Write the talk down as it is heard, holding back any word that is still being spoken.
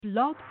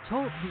Blog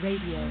Talk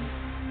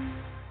Radio.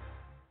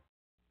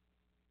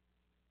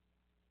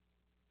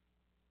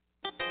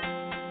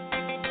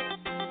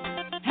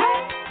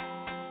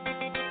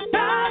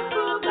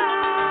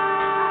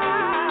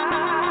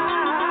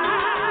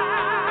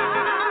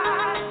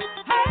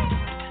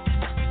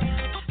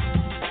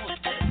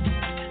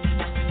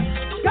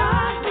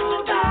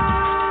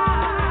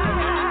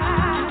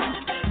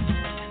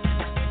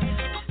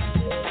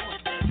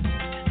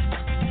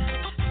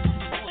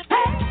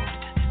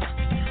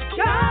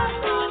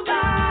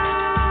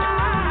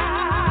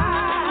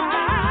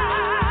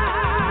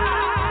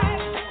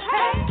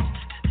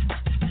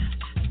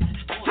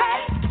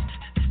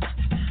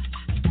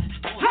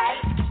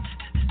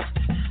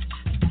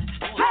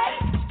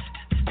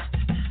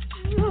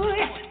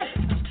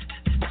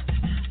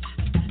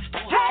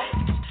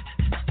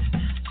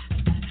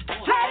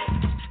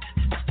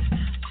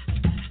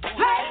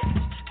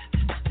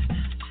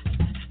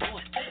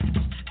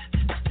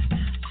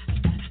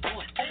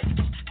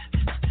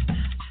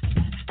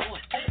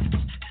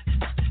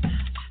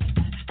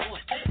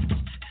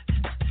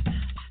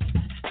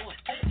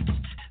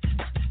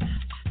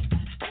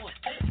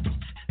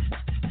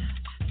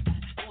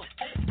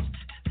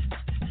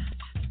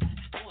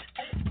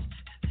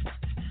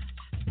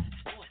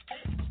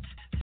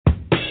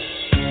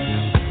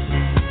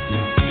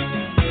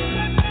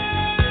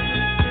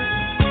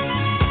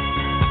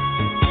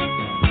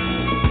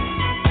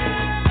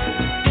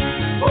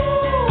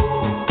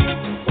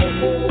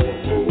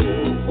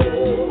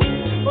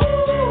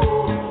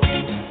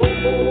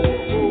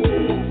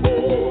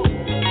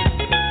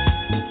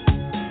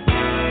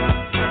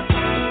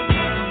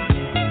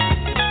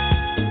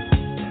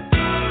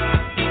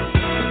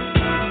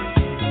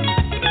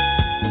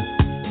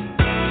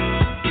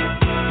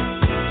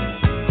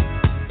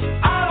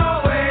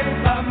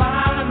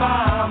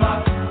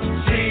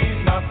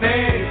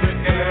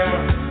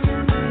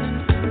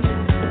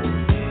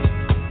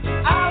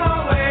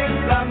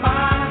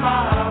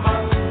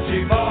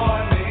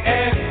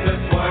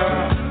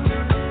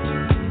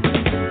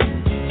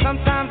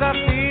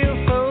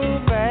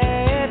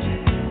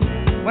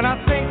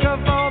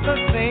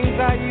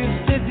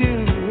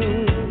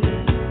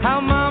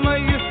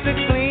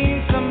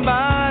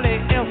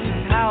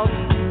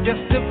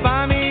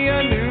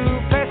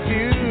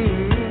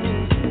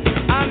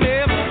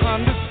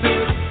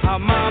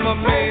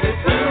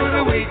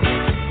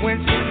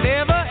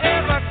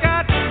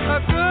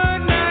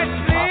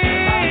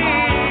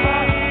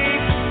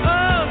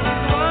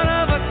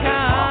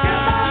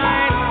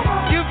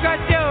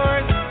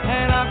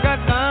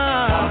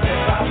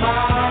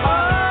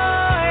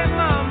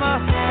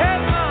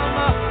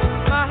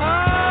 My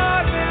heart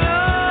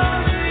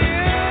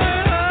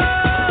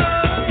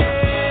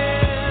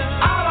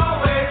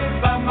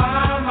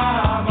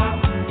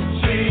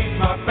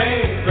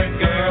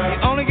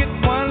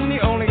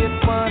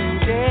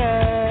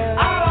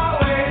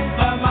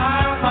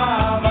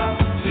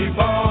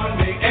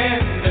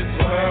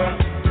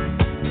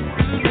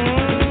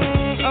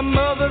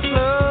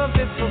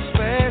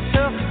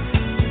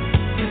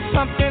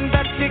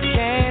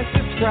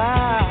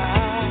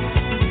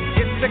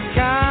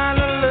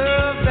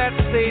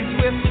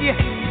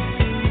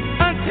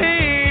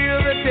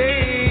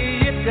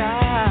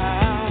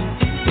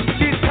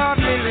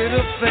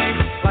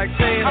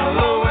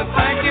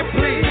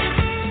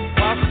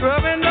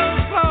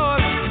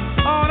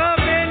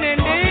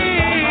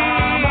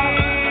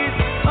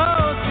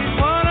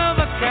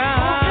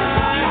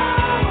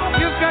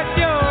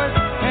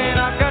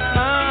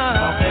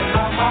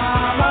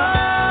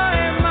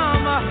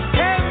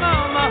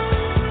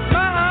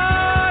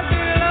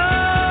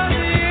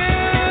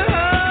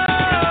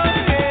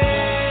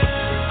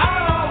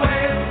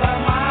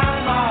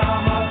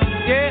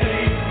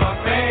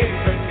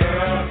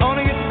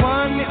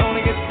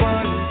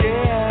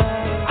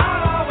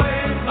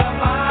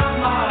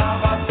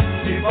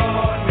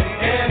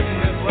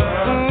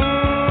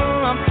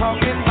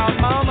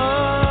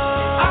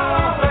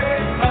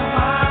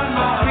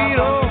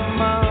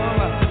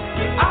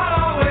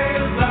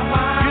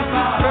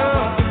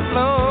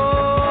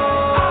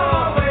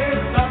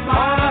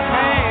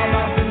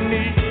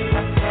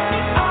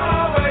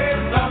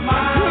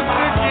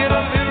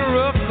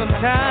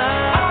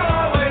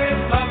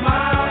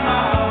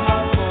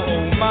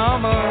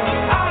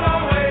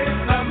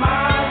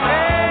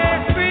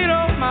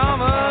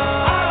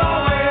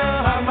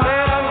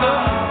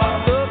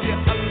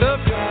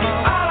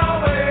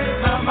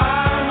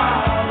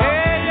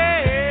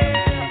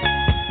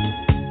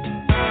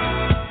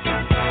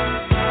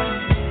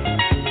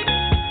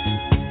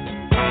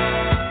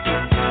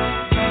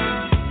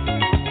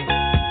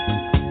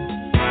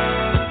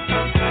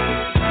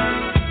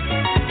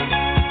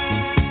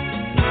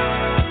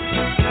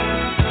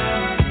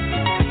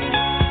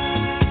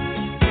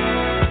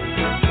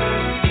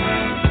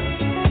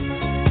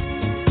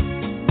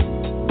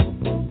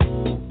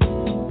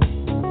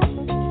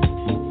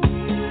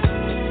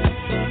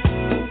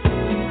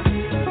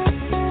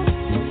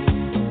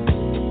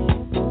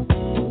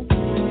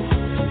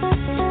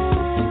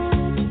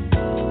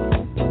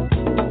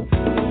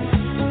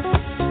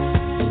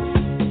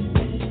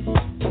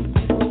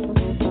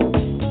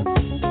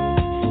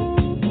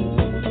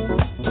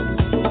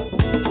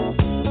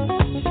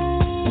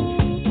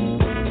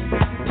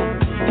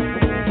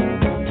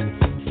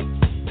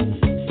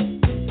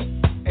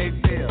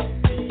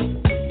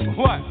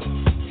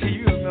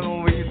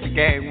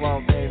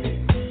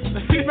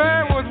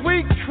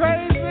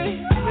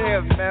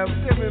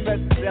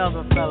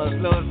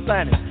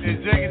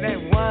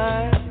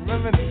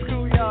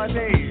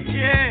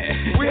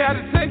We had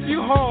to take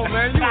you home,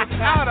 man. You was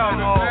out of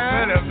it,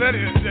 man.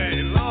 Better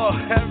day. Lord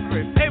have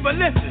mercy. Hey, but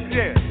listen.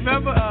 Yeah.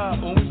 Remember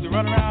when we used to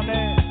run around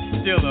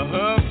there? Steal the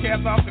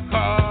hubcaps off the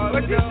car.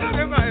 What you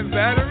talking about in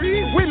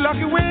batteries? We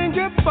lucky we ain't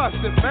get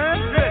busted, man.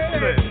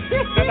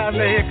 And I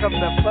say, here comes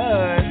the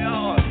fun.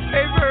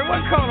 Hey, Bird,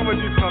 what color was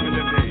you coming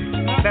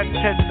today? That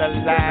tender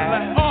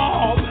line.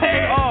 Oh,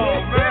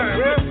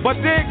 man. But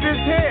dig this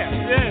here.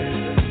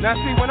 Yeah. Now,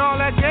 see, when all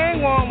that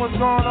gang war was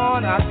going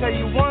on, I'll tell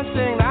you one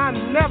thing I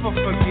never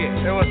forget.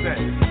 Hey, what's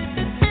that?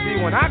 See,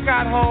 when I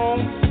got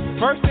home,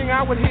 first thing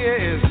I would hear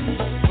is,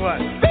 what?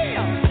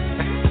 Bill!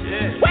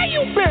 Yeah. Where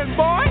you been,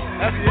 boy?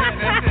 That's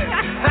it.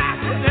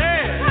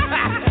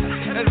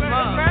 Yeah. That's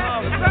mom.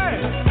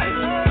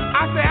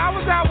 I say, I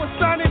was out with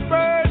Sonny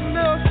Bird and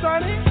Lil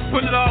Sonny.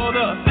 Put it all on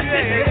us.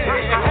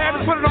 I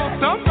had to put it on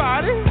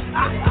somebody.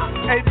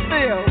 Hey,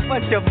 Phil,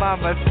 what your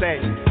mama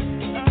say?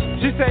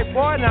 She say,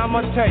 boy, now I'm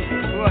gonna tell you.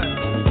 What?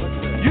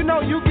 You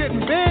know you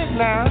getting big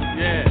now.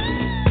 Yeah.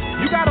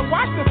 You gotta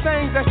watch the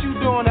things that you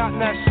doing out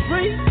in that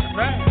street.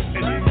 Right.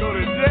 And you go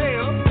to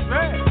jail.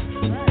 Right.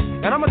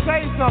 And I'm gonna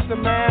tell you something,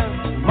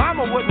 man.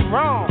 Mama wasn't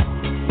wrong.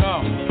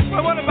 No.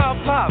 Well, what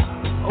about Pop?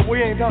 Oh, we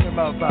ain't talking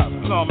about Pop.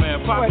 No,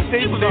 man. Pop,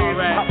 he was all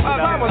right.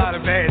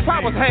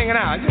 Pop was hanging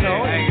out, you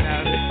know. Hanging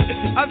out.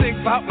 I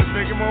think Pop was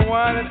drinking more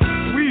wine than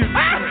we used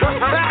to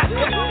drink.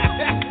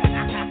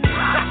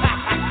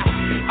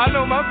 I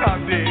know my Pop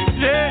did.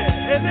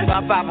 Yeah.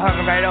 My Pop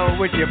hung right over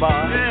with you, boy.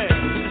 Yeah.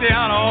 Stay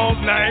out all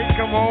night.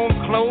 Come home,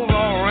 clothes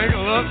all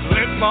wrinkled up,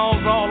 lip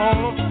balls all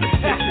on them.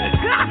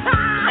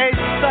 Hey,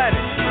 Sonny.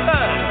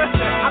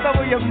 I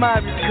remember your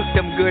mom used to cook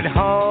them good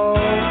home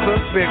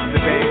cooked biscuits,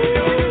 baby.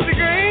 The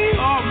game?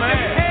 Oh,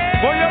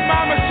 man. Boy, your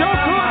mama sure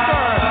cooked her.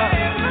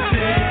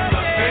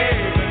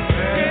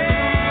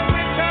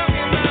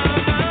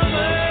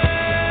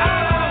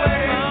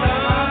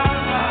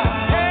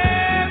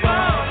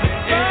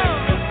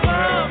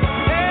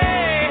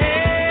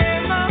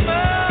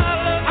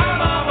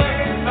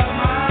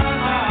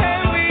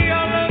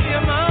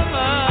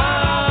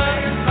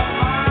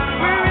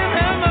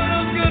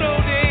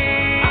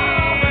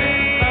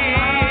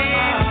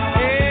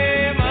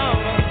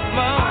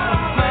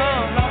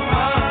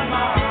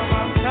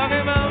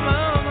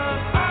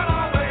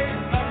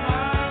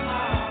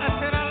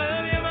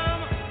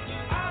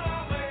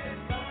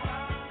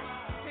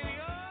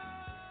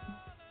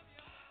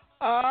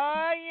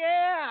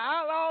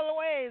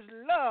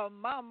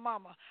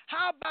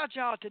 How about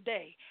y'all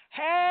today?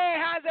 Hey,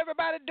 how's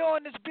everybody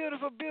doing this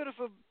beautiful,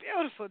 beautiful,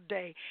 beautiful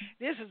day?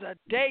 This is a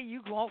day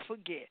you won't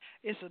forget.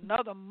 It's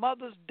another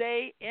Mother's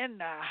Day in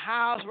the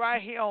house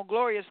right here on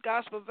Glorious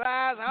Gospel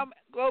Vibes. I'm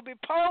Globee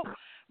Pope.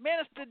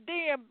 Minister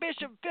D and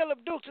Bishop Phillip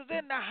Dukes is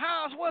in the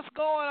house. What's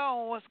going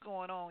on? What's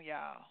going on,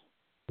 y'all?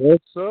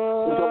 What's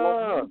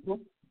up?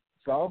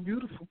 It's all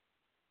beautiful.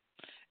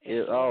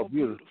 It's all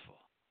beautiful.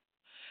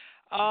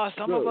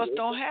 Some of us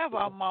don't have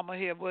our mama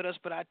here with us,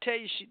 but I tell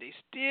you, they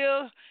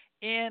still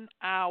in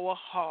our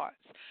hearts.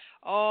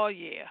 Oh,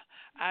 yeah.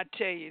 I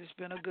tell you, it's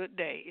been a good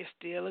day. It's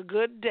still a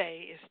good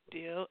day. It's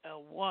still a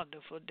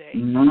wonderful day.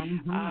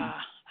 Mm-hmm.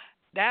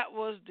 That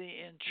was the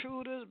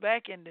Intruders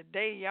back in the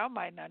day. Y'all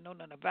might not know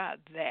nothing about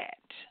that.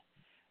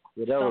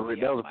 Yeah, that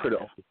was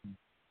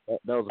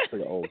a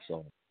pretty old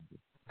song.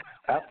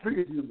 I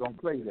figured you was gonna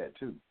play that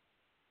too.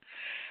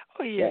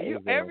 Oh yeah,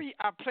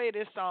 I play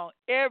this song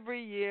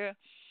every year,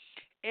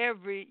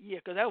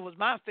 because that was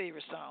my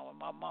favorite song when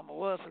my mama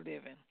was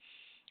living,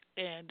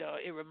 and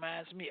it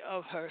reminds me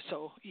of her.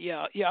 So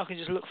yeah, y'all can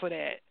just look for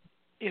that.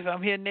 If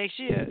I'm here next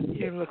year,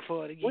 you can look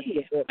for it again.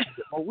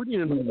 We need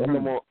to know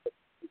one more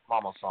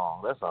mama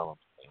song. That's all I'm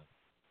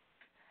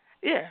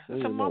saying. Yeah,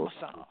 it's a mama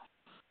song.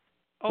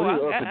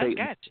 Oh, I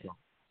got you.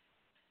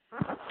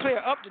 Play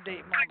an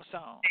up-to-date mama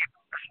song.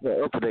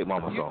 Yeah, up-to-date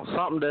mama song.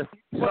 Something that.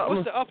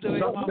 What's the up-to-date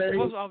mama?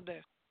 What's up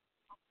there?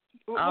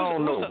 I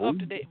don't know. What's the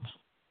up-to-date?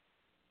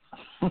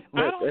 I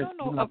don't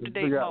know no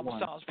up-to-date mama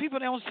songs. People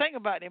don't sing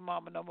about their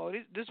mama no more.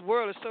 This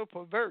world is so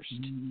perverse.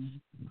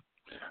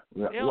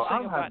 Mm-hmm. They don't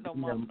sing about no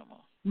mama no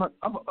more.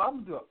 I'm going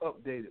to do an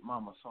updated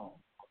mama song.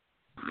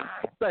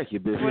 Thank you,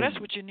 Bishop. Well, that's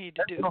what you need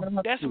to do.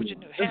 That's what you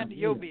do. Handle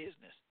your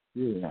business.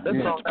 Yeah.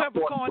 Sista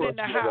Peppercorn in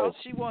the house.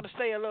 She want to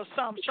say a little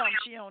something.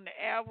 She on the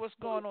air. What's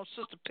going on,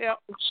 Sister Pep?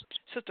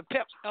 Sister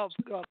Pep of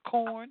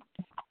Corn.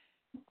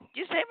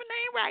 You say my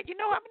name right. You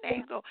know how my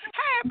name go.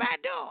 How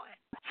everybody doing?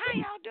 How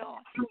y'all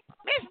doing?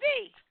 Miss D.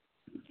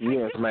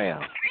 Yes, ma'am.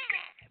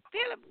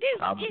 Phillip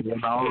Dukes. I'm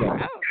doing all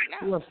right.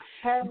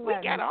 We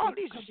got all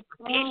these special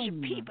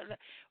people.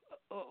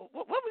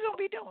 What we gonna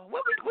be doing?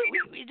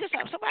 We just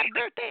have somebody's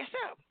birthday or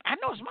something. I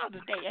know it's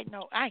Mother's Day. I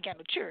ain't got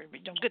no children.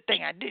 It's a good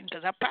thing I didn't,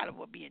 because I probably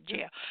would be in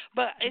jail.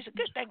 But it's a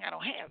good thing I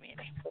don't have any.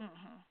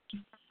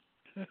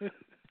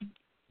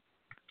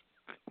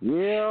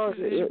 Yeah,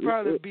 you'd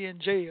probably be in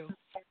jail.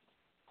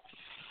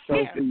 So,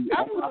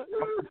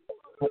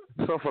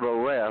 so for the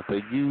wrath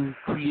of you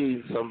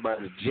creating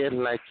somebody just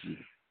like you,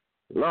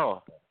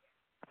 Lord.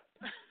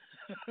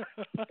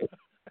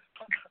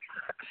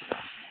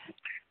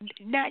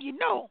 Now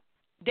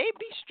they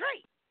be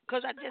straight,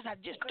 because I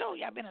just told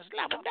you I've been a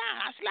slap them down.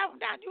 I slap them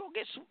down. You don't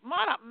get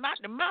smart up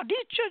the mouth.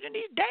 These children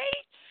these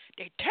days,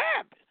 they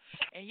terrible.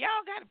 And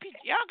y'all gotta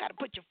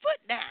put your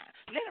foot down.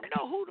 Let them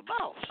know who the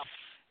boss.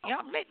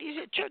 Y'all let these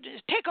children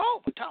just take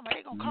over. Talking about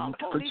they gonna call the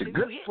police. Put your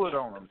good foot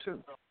on them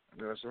too.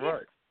 That's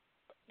right.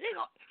 They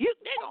gonna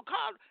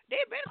call.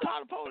 They better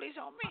call the police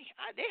on me.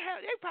 They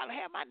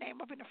probably have my name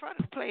up in the front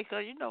of the place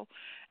because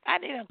I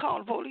didn't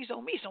call the police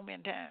on me so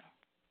many times.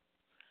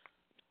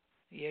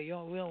 Yeah,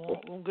 we don't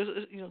want because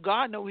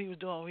God know what He was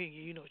doing.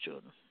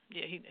 Children.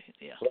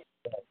 Yeah.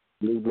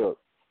 Look,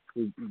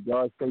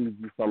 God saves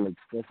you from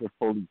expensive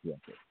police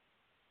records.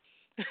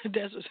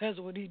 That's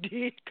what He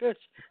did. Cause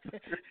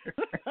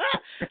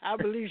I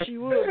believe she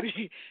would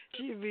be.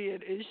 She'd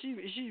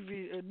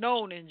be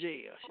known in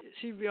jail.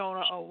 She'd be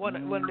on one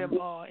of them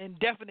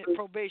indefinite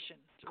probations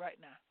right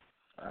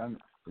now.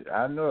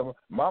 I know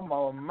my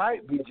mama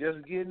might be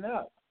just getting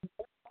out.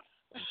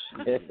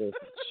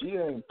 She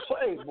ain't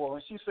played, boy.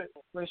 When she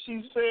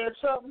said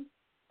something,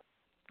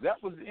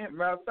 that was the end.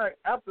 Matter of fact,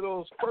 after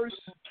those first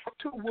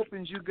 2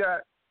 whoopings you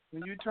got,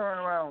 when you turn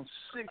around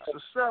 6 or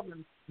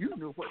 7, you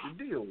knew what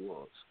the deal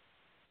was.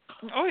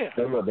 Oh yeah.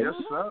 Yes,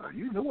 sir.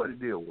 You knew what the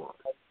deal was.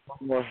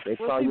 They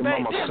call your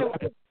mama.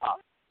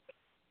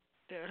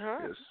 That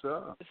hurt. Yes,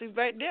 sir. See,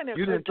 back then,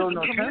 you didn't throw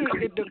no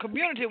the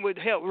community would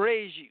help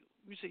raise you.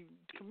 You see,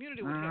 the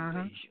community would help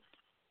raise you.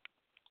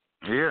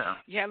 Yeah.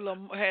 You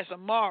had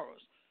some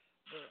morals.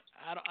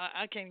 But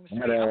I can't even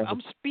speak.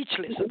 I'm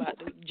speechless about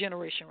the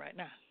generation right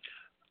now.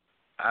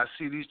 I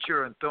see these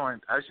children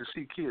I used to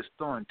see kids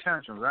throwing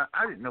tantrums.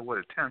 I didn't know what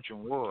a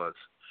tantrum was.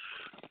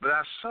 But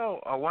I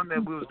saw one day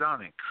we was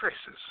down in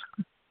Chris's.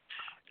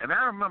 And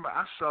I remember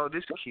I saw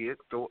this kid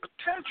throw a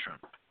tantrum.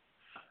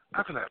 I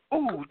was like,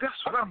 oh,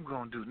 that's what I'm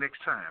going to do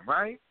next time,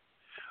 right?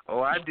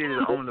 Oh, I did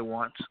it only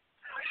once.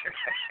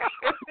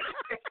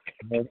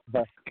 Once.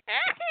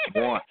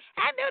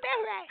 I knew that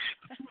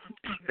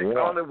right.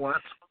 Only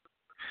once.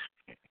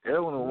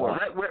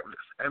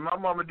 And my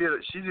mama did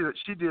it. She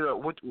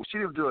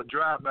didn't do a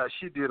drive-by.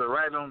 She did it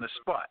right on the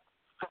spot.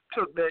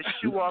 Took that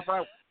shoe off.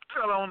 I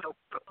fell on the.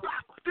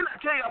 Did I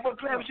tell you I'm gonna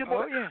play with your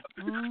boy? Oh yeah.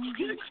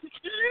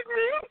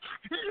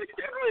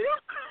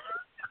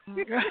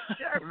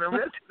 I remember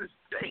that to this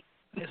day.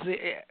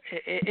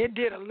 It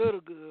did a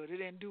little good. It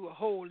didn't do a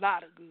whole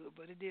lot of good,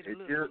 but it did a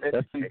little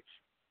good.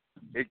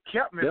 It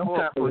kept me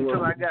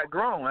until I got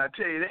grown, I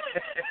tell you that.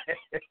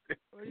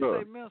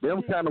 Look,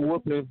 them kind of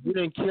whoopings, you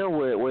didn't care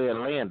where it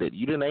landed.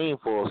 You didn't aim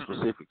for a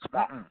specific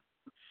spot.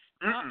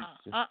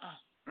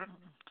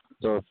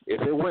 So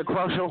if it went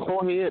across your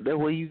forehead, that's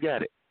where you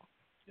got it.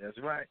 That's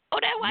right. Oh,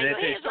 that's why your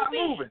head's so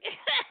big. Moving.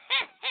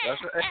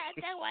 That's right.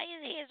 That's why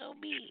your head's so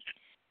big.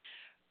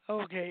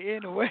 Okay,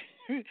 anyway.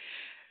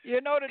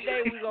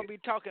 Today we're going to be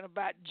talking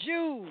about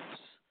Jews,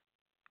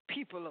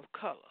 people of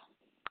color.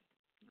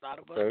 A lot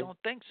of us don't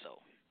think so.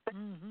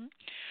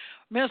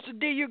 Mr.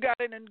 D, you got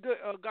any good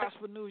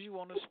gospel news you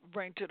want to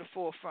bring to the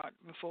forefront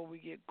before we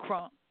get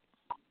crunk?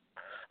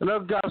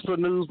 Enough gospel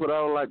news, but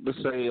I would like to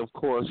say, of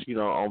course,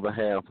 on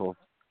behalf of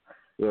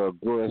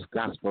glorious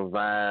gospel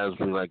vibes,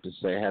 we like to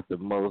say Happy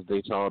Mother's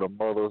Day to all the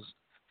mothers.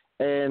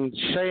 And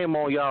shame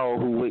on y'all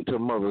who wait till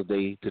Mother's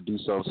Day to do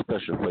something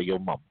special for your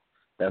mama.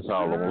 That's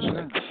all I want to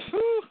say.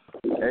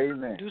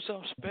 Amen. Do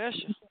something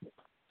special.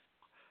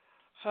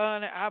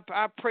 Honey,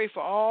 I pray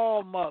for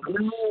all mothers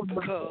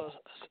because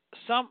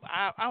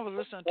I was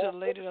listening to a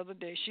lady the other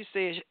day. She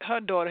said her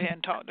daughter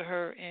hadn't talked to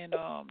her in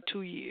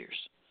 2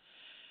 years.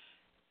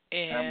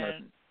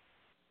 And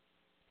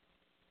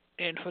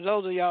for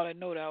those of y'all that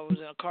know that I was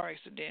in a car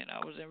accident,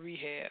 I was in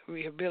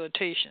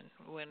rehabilitation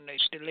when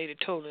the lady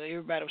told her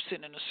everybody was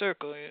sitting in a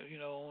circle,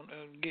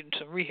 getting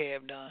some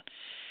rehab done.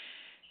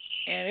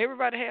 And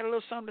everybody had a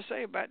little something to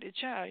say about their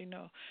child,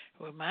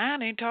 Well,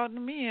 mine ain't talking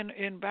to me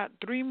in about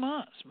 3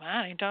 months.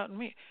 Mine ain't talking to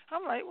me.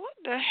 I'm like, what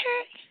the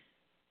heck?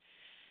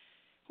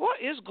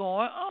 What is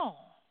going on?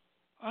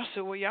 I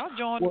said, well, y'all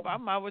join. I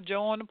might as well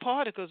join the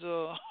party because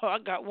I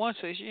got one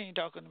say she ain't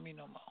talking to me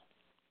no more.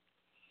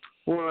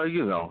 Well,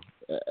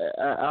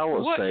 I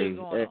would what say is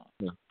going on?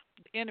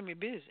 The enemy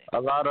busy. A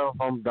lot of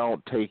them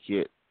don't take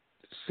it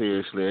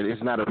seriously.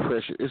 It's not a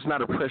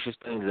precious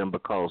thing to them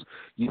because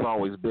you've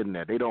always been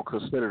there. They don't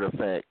consider the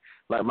fact,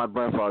 like my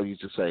grandfather used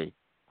to say,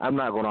 I'm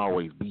not going to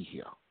always be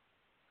here.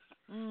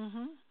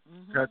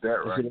 Got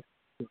that right.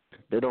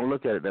 They don't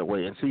look at it that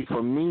way. And see,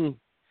 for me,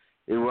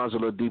 it runs a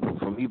little deeper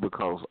for me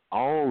because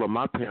all of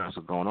my parents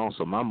are gone on,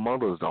 so my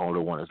mother's the only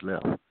one that's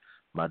left.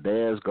 My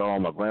dad's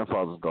gone, my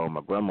grandfather's gone,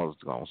 my grandmother's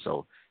gone,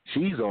 so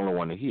she's the only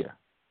one to hear.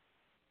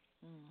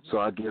 So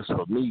I guess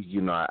for me,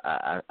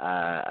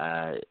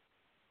 I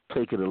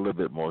take it a little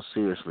bit more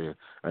seriously,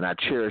 and I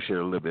cherish it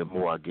a little bit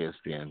more, I guess,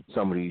 than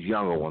some of these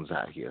younger ones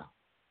out here.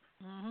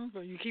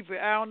 But you keep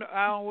your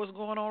eye on what's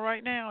going on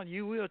right now,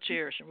 you will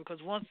cherish it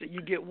because once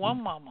you get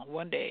one mama,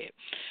 one dad,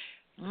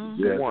 you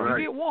get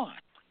one.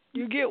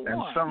 You get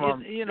one.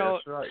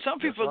 Some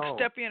people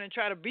step in and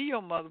try to be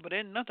your mother, but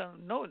there's nothing,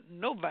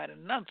 nobody,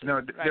 nothing. No,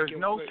 like there's your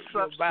no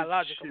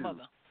biological substitute.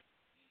 mother.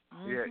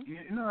 Yeah,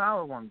 you know, I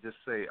would want to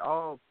just say,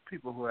 all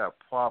people who have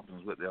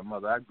problems with their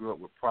mother, I grew up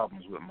with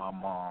problems with my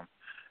mom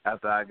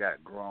after I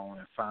got grown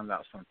and found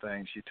out some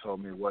things she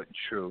told me wasn't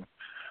true.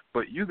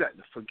 But you got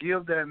to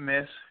forgive that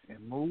mess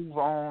and move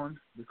on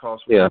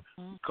because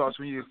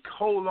when you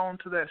hold on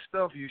to that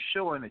stuff, you're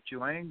showing that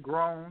you ain't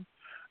grown.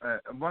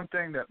 One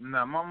thing that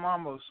now my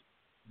mama's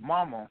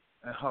mama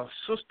and her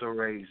sister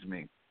raised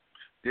me.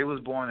 They was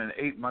born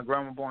my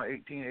grandma was born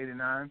in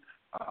 1889.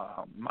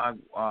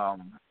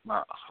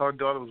 Her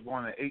daughter was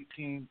born in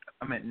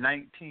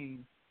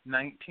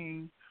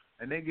 1919,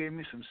 and they gave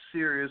me some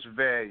serious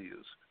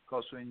values.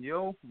 Because when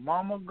your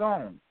mama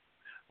gone,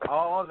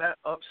 all that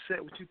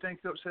upset, what you think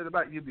you're upset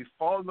about, you'll be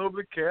falling over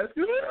the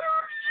casket,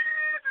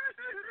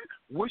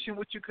 wishing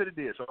what you could have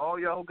did. So all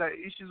y'all who got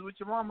issues with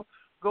your mama,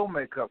 go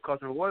make up. Because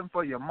if it wasn't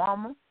for your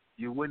mama,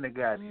 you wouldn't have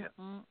got here.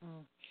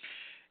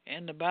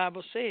 And the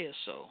Bible says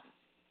so.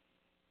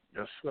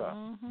 Yes, sir.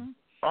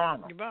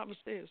 Honor. The Bible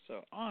says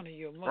so. Honor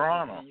your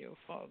mother and your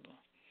father,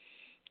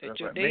 that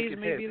your days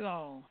may be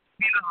long.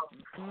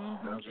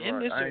 That's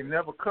right. I ain't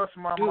never cussed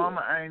my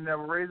mama. I ain't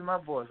never raised my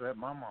voice at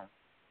my mama.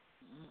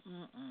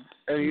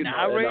 I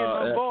raised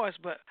my voice,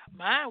 but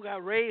mine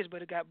got raised,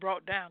 but it got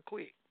brought down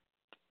quick.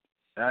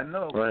 I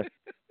know. Right.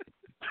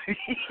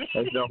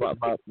 You know,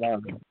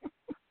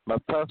 my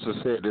pastor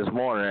said this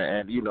morning,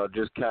 and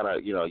just kind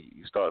of,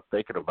 you start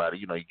thinking about it.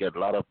 You get a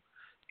lot of,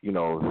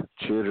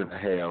 children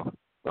that have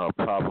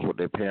problems with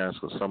their parents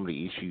or some of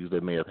the issues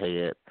they may have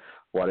had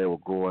while they were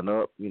growing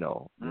up.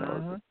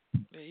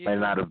 May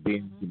not have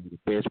been the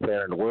best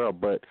parent in the world,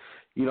 but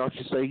she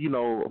say,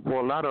 for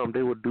a lot of them,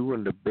 they were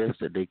doing the best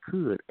that they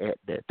could at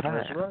that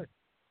time. That's right.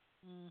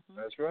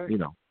 That's right.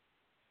 It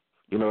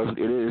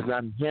is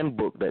not a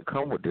handbook that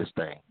come with this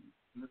thing.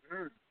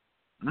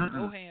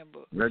 No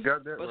handbook. They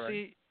got that but right.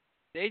 See,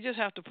 they just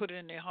have to put it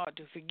in their heart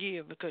to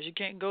forgive, because you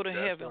can't go to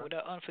heaven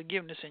without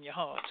unforgiveness in your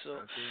heart.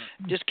 So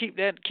just keep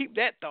that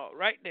thought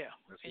right there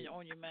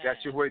on your mind.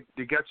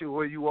 They got you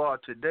where you are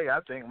today. I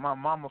thank my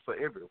mama for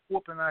every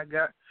whooping I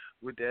got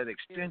with that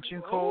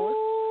extension cord.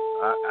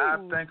 I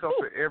thank her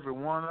for every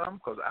one of them,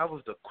 because I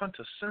was the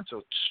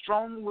quintessential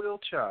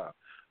strong-willed child.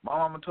 My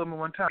mama told me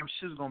one time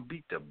she was going to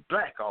beat the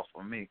black off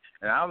of me,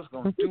 and I was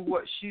going to do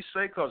what she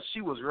say, because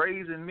she was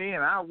raising me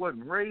and I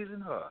wasn't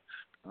raising her.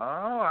 Oh,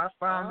 I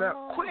found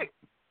out quick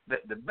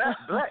that the black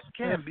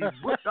can be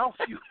whipped off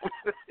you.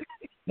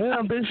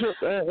 Yeah, Bishop,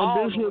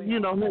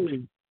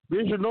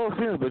 Bishop, no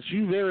offense, but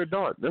you very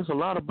dark. There's a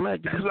lot of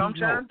black. That's what I'm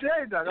trying to tell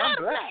you, Doc. I'm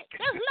black.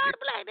 There's a lot of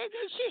black.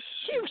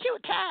 She was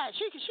tired.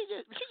 She just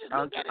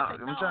looked at it and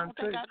said, I'm trying to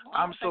tell you,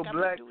 I'm so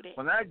black,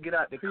 when I get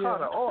out the car,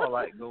 the oil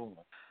light goes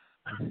on.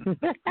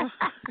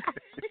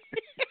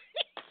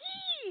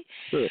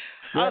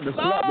 A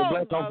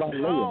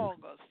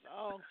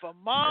song for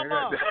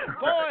mama,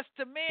 boys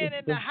to men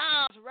in the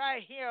house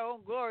right here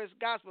on Glorious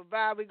Gospel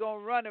Vibe. We're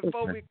going to run it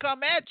before we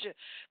come at you,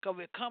 because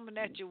we're coming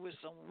at you with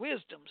some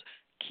wisdoms.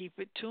 Keep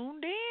it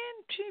tuned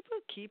in,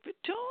 people. Keep it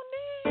tuned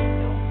in.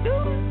 Don't do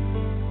it.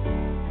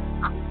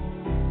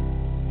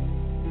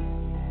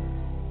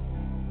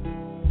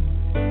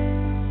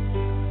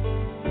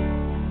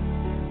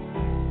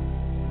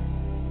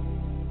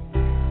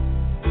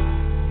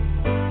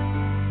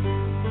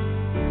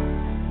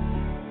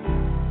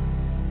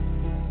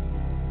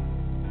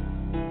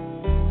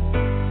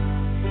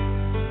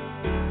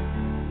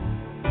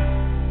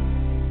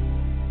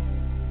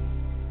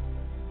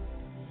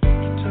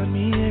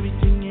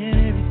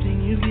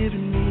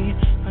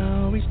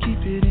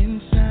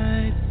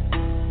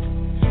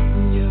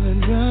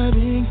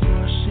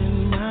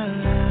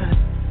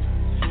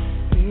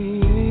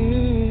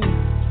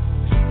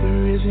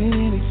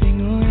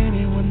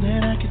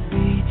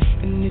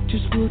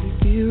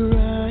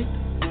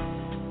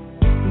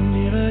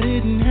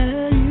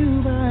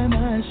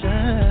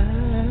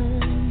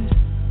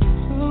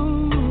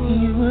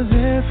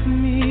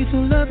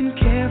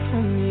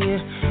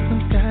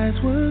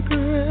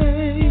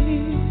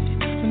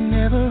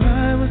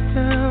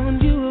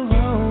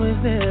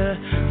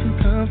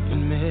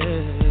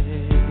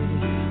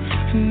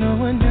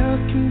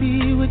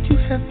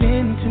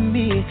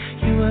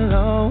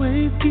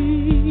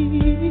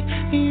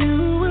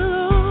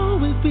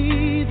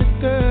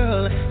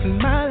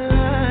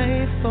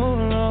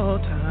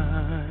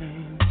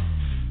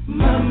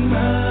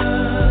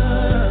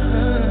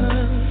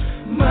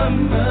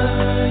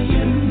 Mama,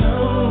 you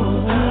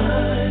know I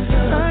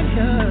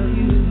love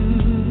you.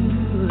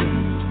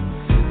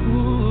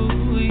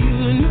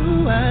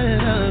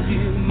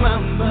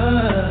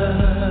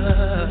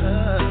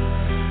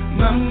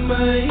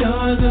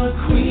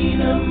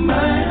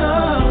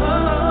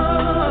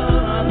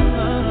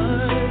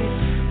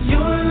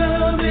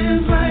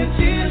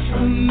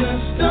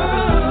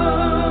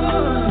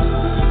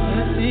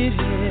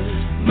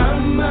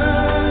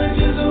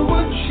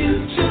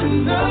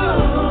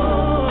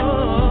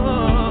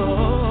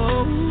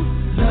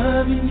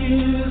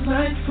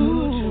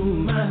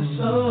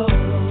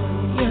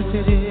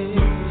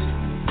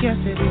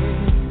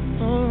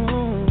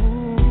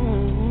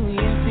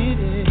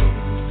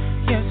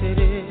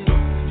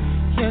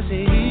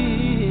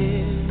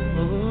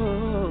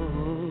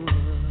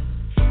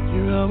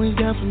 always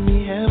down for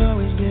me, have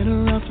always been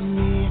around for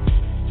me,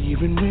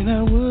 even when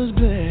I was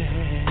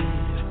bad.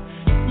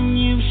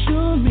 You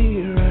showed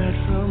me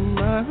right from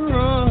my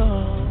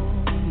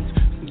wrongs,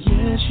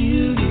 yes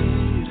you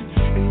did.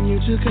 And you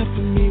took up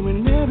for me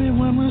when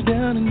everyone was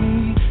down on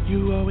me.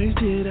 You always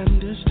did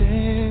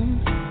understand.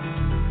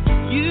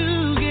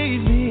 You gave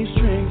me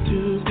strength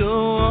to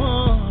go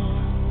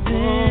on.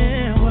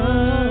 There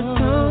were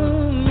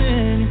so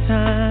many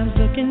times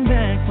looking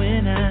back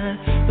when I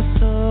was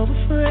so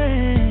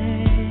afraid,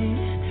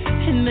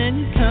 and then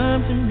you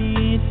come to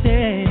me and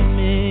say to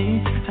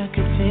me, I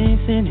could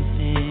face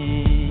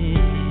anything,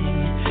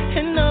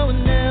 and no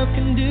one else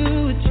can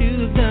do what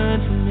you've done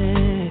for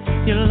me.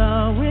 You'll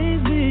always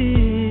be,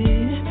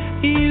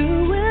 you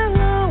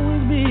will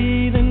always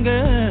be the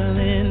girl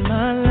in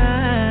my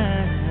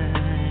life.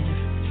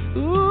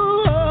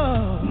 Ooh,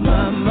 oh,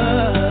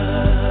 mama,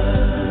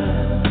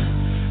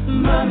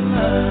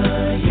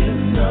 mama, you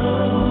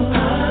know I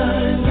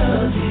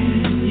love you.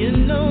 You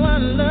know I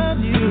love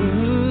you.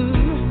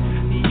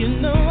 You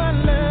know I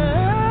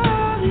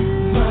love you,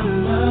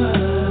 mama.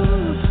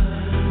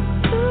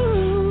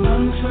 Ooh,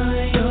 mama,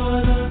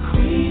 you're the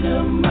queen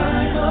of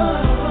my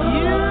heart.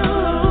 You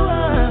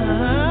are.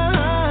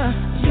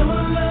 Your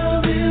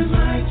love is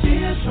like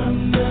tears from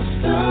the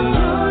stars.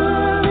 Your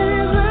love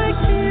is like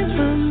tears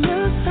from the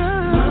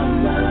stars.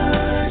 Mama,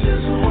 I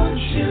just want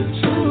you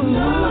to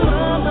know.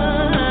 Mama,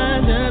 I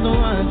just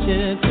want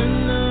you to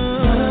know.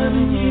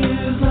 Loving you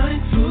is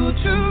like food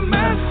to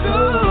my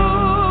soul.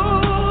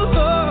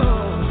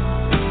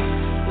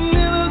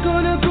 Never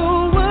gonna go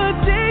a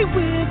day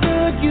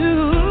without you.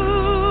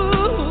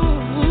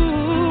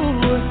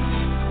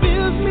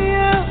 Fills me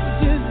up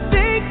just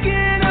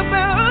thinking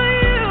about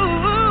you.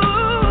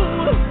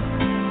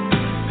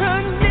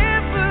 I'll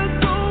never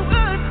go a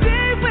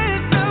day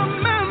without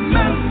my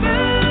mama.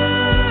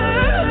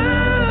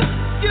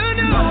 You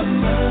know,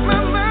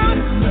 mama,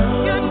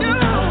 you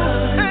know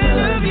I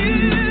love you.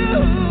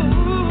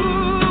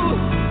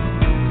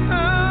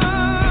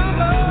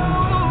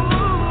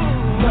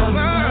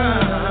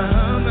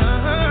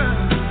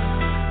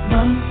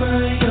 Mama,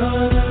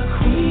 you're the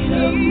queen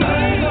of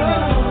my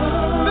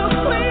heart. The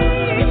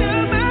queen of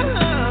my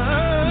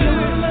heart.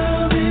 Your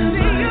love is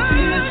like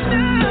tears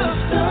from the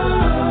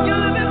stars.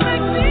 Your love is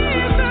like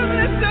tears from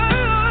the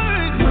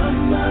stars.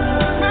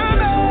 Mama,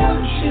 I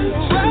want you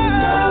to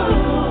know.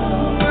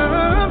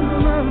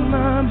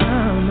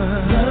 Mama,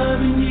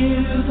 loving you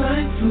is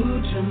like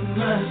food to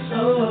my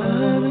soul.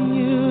 Loving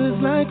you is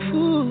like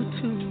food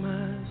to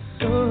my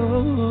soul.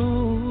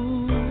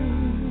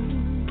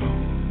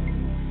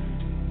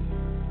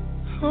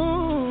 Oh,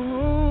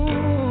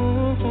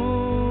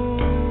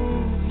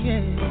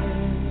 yeah.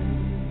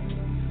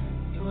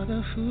 You are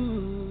the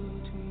food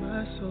to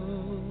my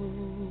soul.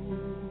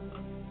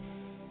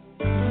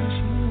 Yes,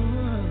 you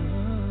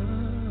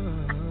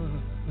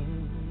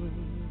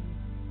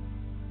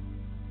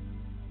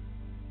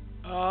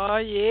are. Oh,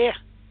 yeah.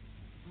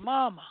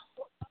 Mama.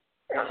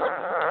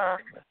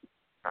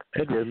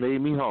 It just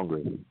made me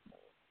hungry.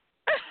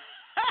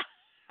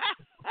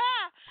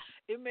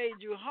 It made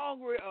you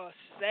hungry or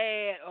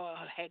sad or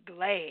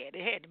glad.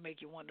 It had to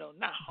make you one of those,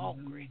 not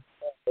hungry.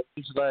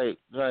 It's like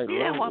Yeah, that's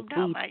what I'm Lord,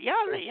 talking food. about.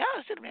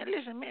 Y'all sit there and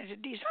listen, Minister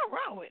D, something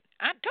wrong with it.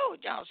 I told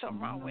y'all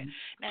something wrong with it.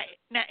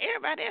 Now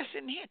everybody else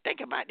sitting here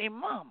think about their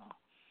mama.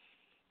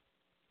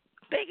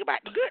 Think about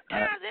the good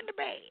times and the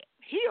bad.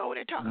 He over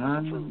there talking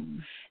about some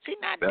food. See,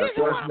 now this is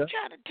what I'm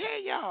trying to tell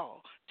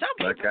y'all. Some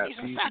people need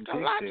some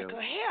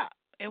psychological help,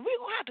 and we're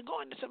going to have to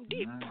go into some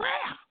deep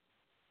prayer.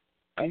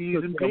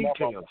 Peas and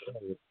pigtails.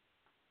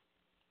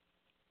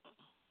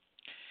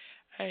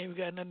 I ain't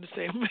got nothing to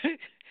say.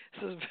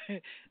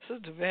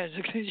 Sister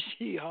Vangelist,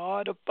 she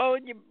hard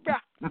upon you, bro.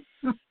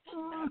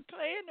 Not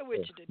playing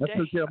with you today. I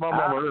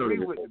agree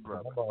with you,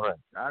 brother.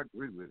 I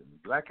agree with him.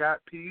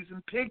 Black-eyed peas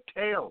and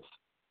pigtails.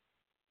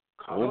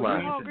 Oh, you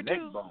hungry too?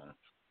 Neck bones.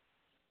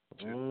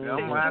 I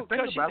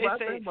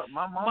think about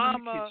my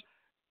mama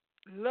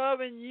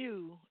loving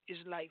you is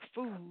like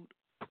food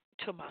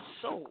to my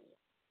soul.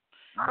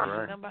 Right.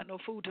 Nothing about no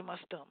food to my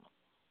stomach.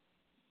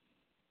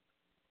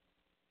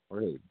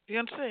 Right. You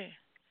understand?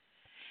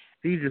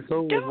 Feed your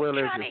soul as well as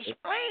Don't try to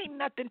explain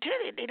nothing to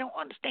them. They don't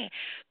understand.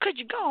 Could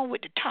you go on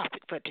with the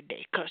topic for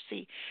today? Because,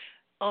 see,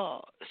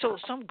 so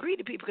some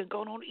greedy people can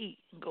go on and eat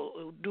and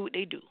go do what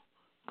they do.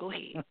 Go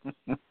ahead.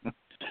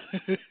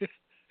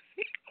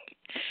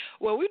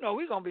 Well, we know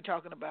we're going to be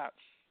talking about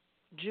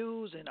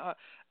Jews, and,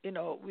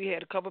 we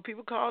had a couple of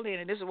people call in,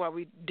 and this is why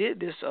we did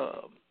this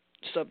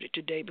subject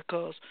today,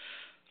 because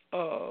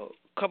a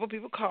couple of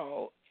people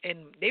called,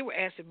 and they were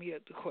asking me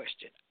the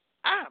question.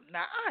 I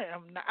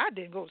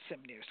didn't go to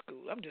seminary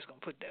school. I'm just going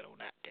to put that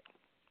on out there.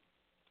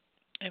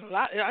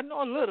 And I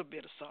know a little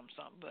bit of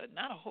something, but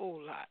not a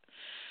whole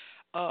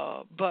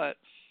lot. But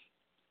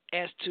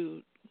as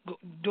to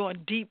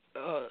doing deep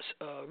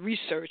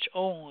research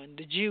on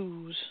the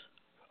Jews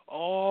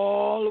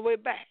all the way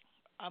back,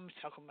 I'm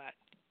talking about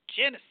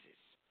Genesis,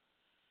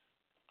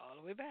 all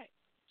the way back.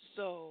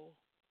 So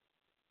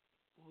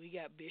we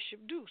got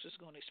Bishop Dukes that's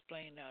going to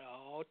explain that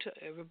all to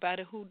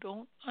everybody who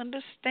don't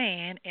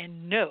understand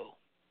and know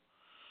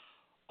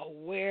or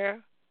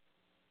where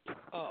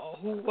or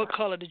what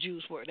color the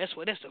Jews were. That's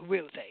the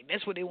real thing.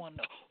 That's what they want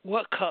to know.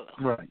 What color?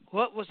 Right.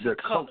 What was the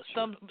color?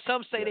 Culture.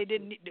 Some say they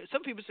didn't.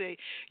 Some people say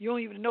you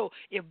don't even know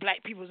if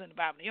black people was in the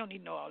Bible. You don't need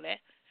to know all that.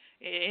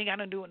 It ain't got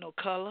nothing to do with no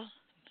color.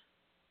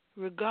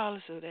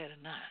 Regardless of that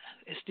or not,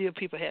 it's still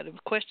people have them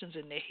questions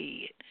in their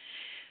head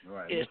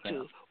as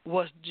to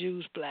was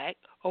Jews black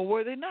or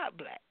were they not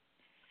black?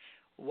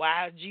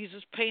 Why is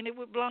Jesus painted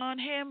with blonde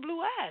hair and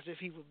blue eyes if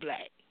he was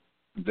black?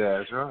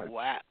 That's right.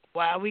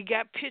 Why we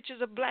got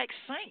pictures of black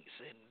saints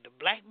and the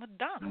black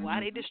Madonna? Mm-hmm. Why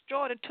they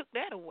destroyed and took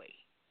that away?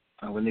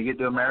 And when they get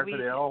to America,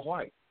 they're all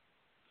white.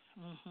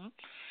 Mm-hmm.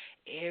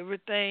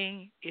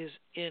 Everything is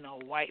in a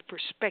white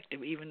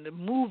perspective, even the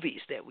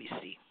movies that we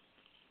see.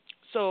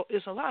 So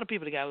it's a lot of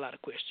people that got a lot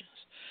of questions.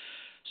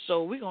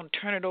 So we're going to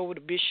turn it over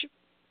to Bishop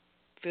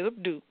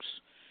Phillip Dukes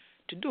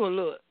to do a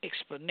little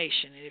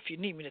explanation. And if you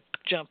need me to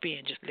jump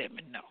in, just let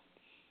me know.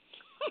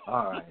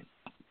 All right.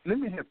 Let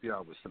me help you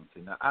out with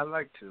something. Now, I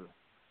like to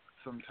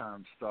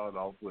sometimes start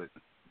off with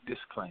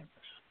disclaimers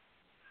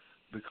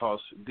because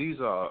these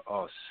are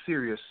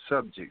serious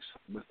subjects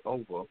with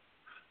over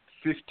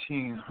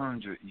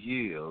 1,500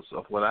 years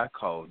of what I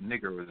call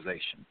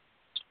niggerization.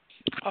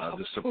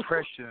 The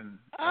suppression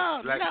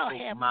of black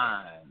folk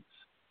minds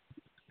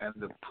and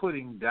the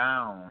putting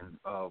down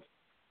of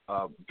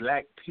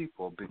black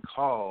people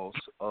because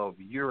of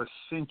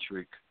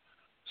Eurocentric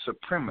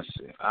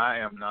supremacy. I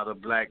am not a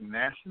black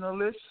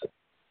nationalist.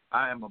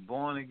 I am a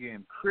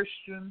born-again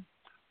Christian.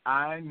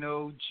 I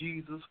know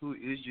Jesus, who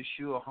is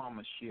Yeshua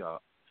HaMashiach.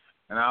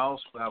 And I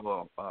also have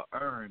a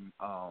earned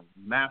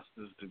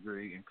master's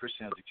degree in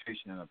Christian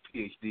education and a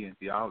PhD in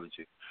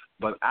theology.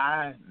 But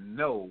I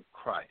know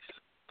Christ.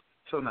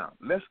 So now,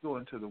 let's go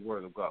into the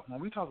Word of God.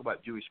 When we talk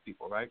about Jewish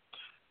people, right,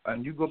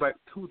 and you go back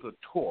to the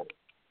Torah,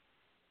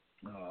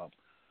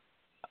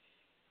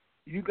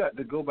 you got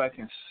to go back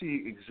and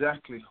see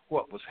exactly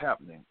what was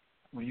happening.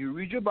 When you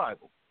read your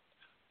Bible,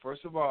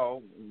 first of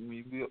all,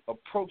 when you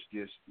approach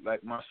this,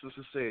 like my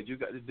sister said, you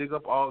got to dig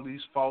up all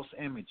these false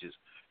images.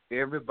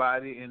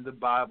 Everybody in the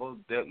Bible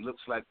that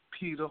looks like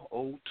Peter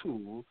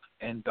O'Toole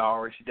and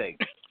Doris Day.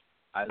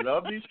 I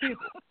love these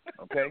people,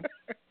 okay?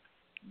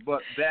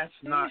 But that's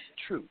not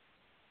true,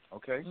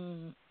 okay?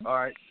 All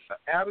right.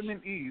 Adam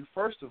and Eve,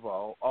 first of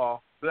all, are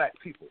black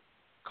people,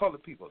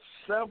 colored people.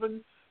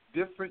 7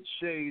 different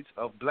shades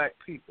of black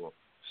people,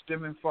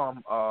 stemming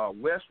from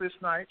Wesley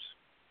Snipes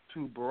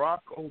to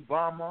Barack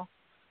Obama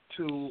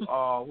to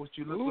what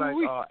you look like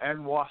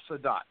Anwar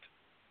Sadat,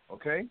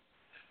 okay?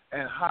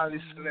 And Haile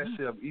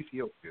Selassie of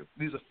Ethiopia.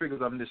 These are figures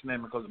I'm just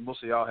naming because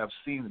most of y'all have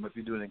seen them if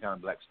you're doing any kind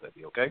of black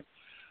study, okay?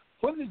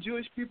 When the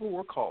Jewish people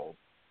were called,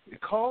 they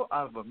called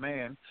out of a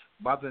man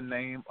by the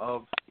name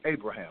of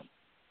Abraham.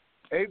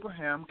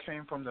 Abraham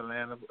came from the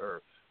land of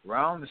Ur,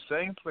 around the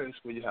same place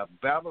where you have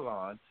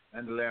Babylon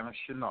and the land of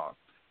Shinar.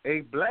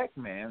 A black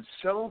man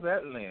settled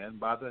that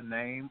land by the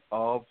name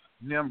of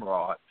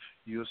Nimrod.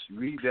 You'll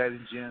read that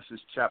in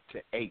Genesis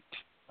chapter 8,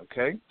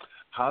 okay?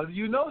 How do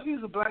you know he's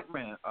a black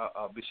man,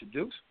 Bishop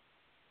Dukes?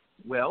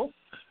 Well,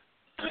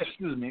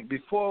 excuse me,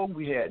 before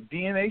we had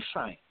DNA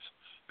science,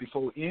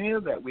 before any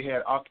of that, we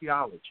had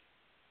archaeology.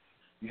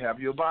 You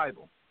have your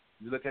Bible.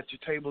 You look at your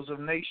tables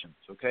of nations,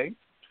 okay?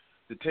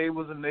 The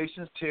tables of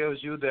nations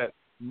tells you that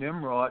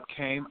Nimrod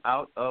came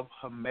out of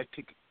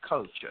Hamitic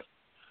culture.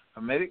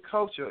 Hamitic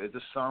culture is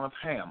the son of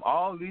Ham.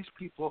 All these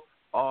people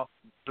are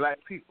black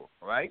people,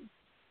 right?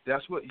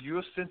 That's what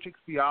Eurocentric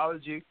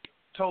theology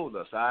told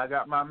us. I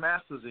got my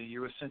master's in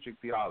Eurocentric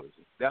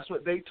theology. That's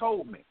what they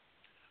told me.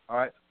 All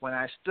right. When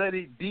I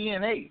studied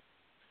DNA,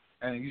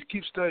 and you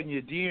keep studying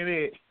your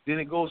DNA, then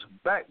it goes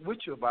back with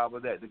your Bible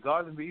that the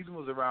Garden of Eden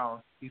was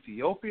around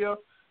Ethiopia.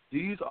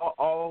 These are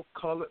all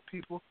colored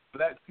people.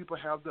 Black people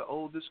have the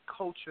oldest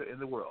culture in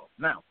the world.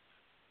 Now,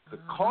 the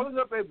calling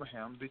of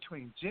Abraham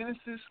between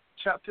Genesis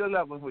chapter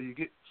 11, where you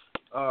get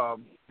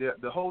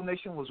the whole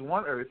nation was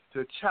one earth,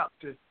 to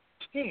chapter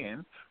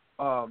 10,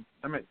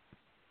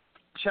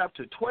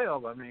 chapter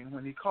 12,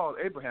 when he called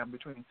Abraham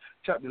between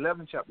chapter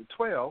 11 and chapter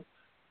 12,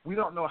 we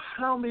don't know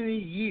how many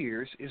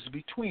years is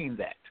between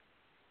that,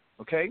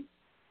 okay?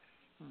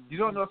 You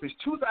don't know if it's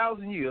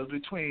 2,000 years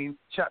between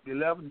chapter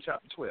 11 and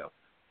chapter 12.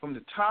 From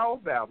the Tower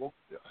of Babel,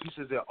 he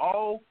says they're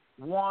all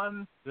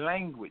one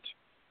language,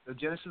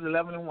 Genesis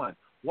 11 and 1.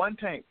 One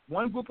tank,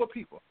 one group of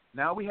people.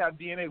 Now we have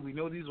DNA. We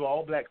know these are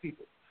all black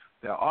people.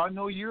 There are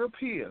no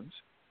Europeans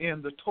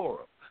in the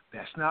Torah.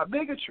 That's not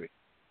bigotry.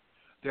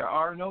 There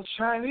are no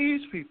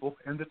Chinese people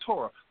in the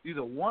Torah. These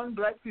are one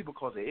black people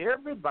because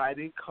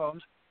everybody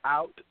comes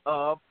out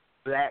of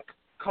black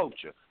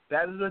culture.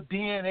 That is a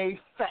DNA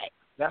fact.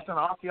 That's an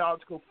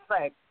archaeological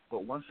fact.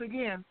 But once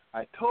again,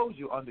 I told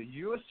you under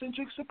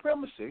Eurocentric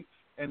supremacy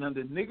and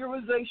under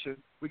niggerization,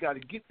 we got to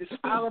get this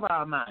out of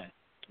our mind.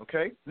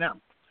 Okay? Now,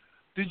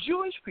 the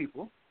Jewish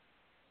people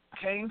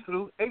came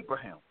through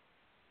Abraham.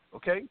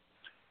 Okay?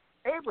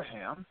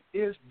 Abraham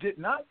did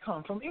not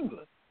come from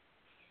England.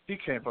 He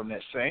came from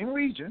that same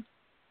region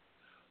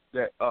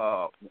that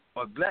a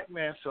black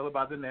man settled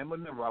by the name of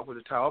Nimrod, where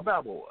the Tower of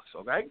Babel was,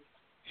 okay?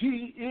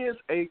 He is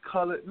a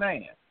colored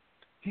man.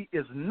 He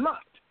is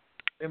not,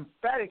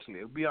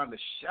 emphatically, beyond a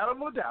shadow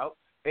of a doubt,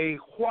 a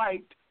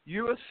white,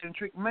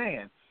 Eurocentric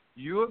man.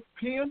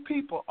 European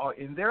people are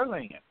in their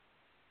land,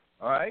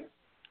 all right?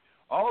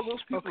 All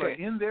those people are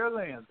in their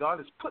lands. God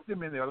has put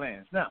them in their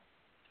lands. Now,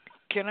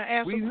 can I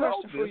ask a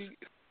question for you?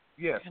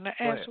 Yes. Can I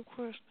ask a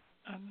question?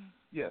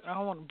 Yes. I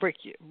don't want to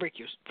break your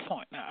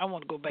point. Now, I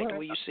want to go back to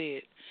where you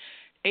said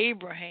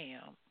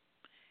Abraham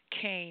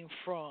came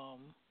from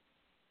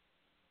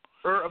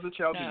of the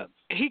Chaldeans.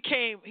 Now, he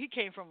came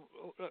from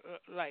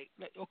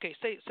okay.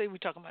 Say we're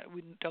talking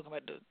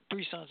about the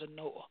three sons of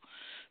Noah.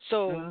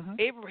 So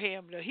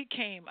Abraham, he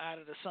came out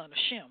of the son of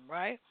Shem,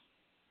 right?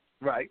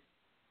 Right.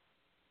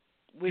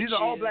 These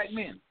are all black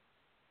men.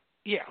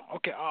 Yeah.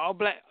 Okay. All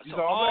black. These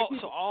are all black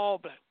people. So all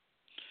black.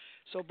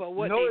 So, but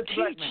what no, they it's teach?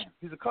 Black man.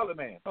 He's a colored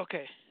man.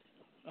 Okay.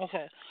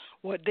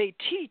 What they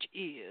teach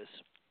is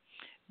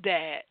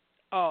that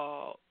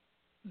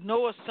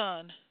Noah's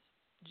son,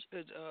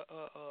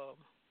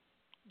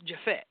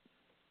 Japheth.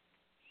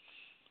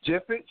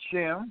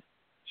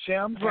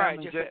 Shem, right,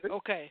 and Japheth.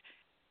 Okay.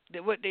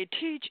 What they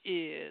teach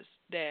is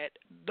that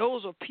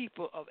those are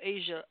people of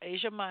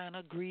Asia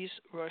Minor, Greece,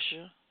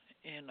 Russia,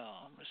 and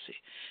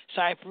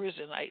Cyprus,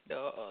 and like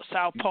the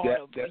south part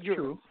of that's Europe.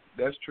 True.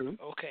 That's true.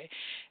 Okay,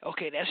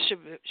 that's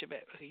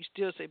Shabbat. Okay, you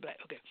still say black.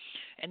 Okay,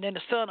 and then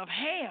the son of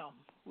Ham,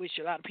 which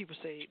a lot of people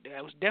say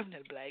that was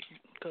definitely black,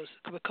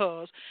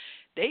 because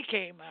they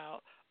came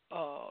out.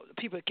 The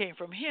people that came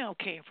from him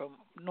came from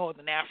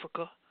northern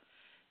Africa,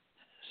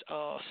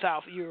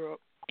 South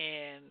Europe,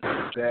 and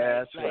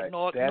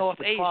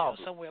North Asia, problem.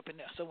 somewhere up in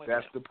there.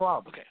 That's the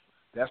problem. Okay.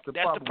 That's the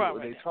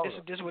problem.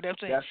 This is what I'm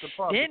saying. That's the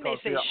problem. Then they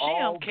say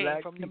Shem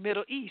came from people. the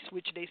Middle East,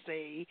 which they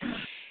say,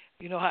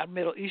 you know how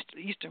Middle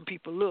Eastern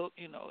people look.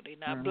 You know, they're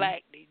not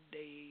black. They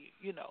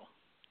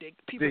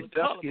people of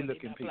color, but they're not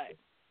people. black.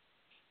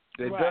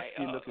 They're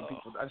dusky-looking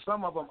people. And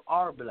some of them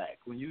are black.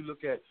 When you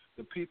look at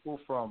the people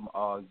from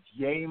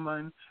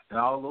Yemen and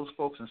all those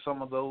folks and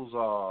some of those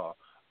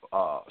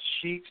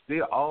sheiks,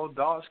 they're all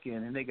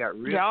dark-skinned and they got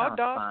real kind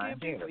of fine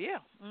hair. Yeah.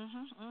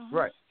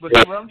 Right. But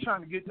what I'm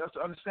trying to get us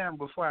to understand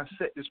before I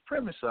set this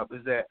premise up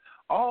is that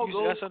all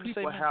those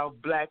people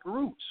have black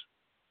roots.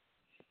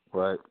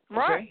 Right.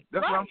 Okay?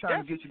 That's what I'm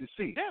trying to get you to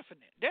see.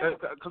 Definitely.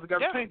 Because I got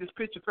to paint this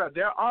picture for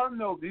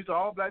you. These are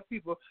all black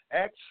people.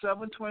 Acts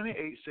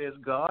 7:28 says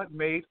God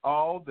made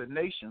all the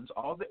nations,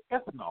 all the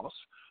ethnos,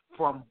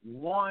 from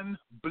one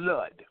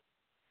blood.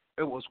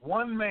 It was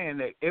one man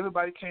that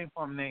everybody came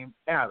from named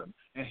Adam,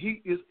 and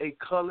he is a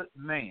colored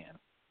man.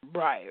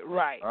 Right.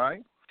 All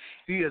right?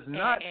 He is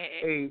not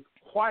a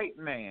white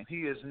man.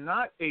 He is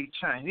not a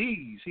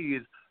Chinese. He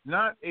is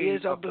not a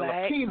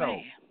Filipino.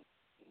 Man.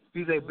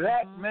 He's a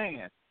black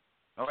man.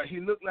 All right, he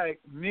looked like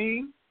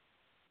me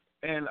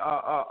and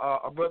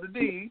Brother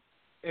D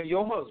and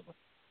your husband.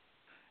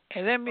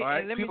 And let me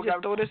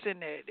just throw this in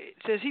there. It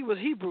says he was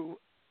Hebrew.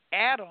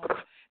 Adam,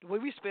 the way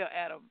we spell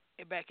Adam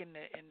back in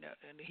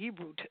the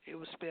Hebrew, it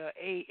was spelled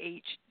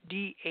Adahm,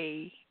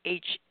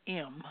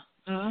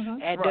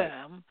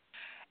 Adam,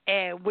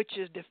 and which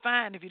is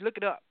defined, if you look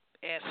it up,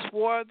 as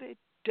swarthy,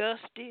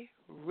 dusty,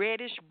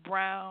 reddish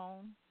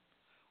brown.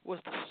 Was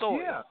the soil.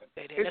 Yeah,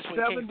 that's it's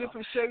 7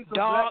 different shades of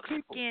dark black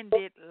people.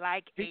 Dark-skinned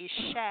like a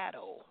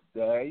shadow.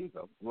 There you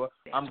go. Well,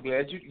 I'm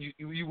glad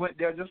you went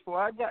there just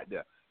before I got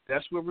there.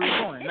 That's where we're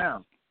going.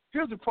 Now,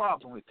 here's the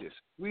problem with this.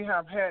 We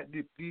have had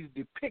these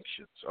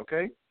depictions,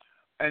 okay,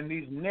 and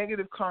these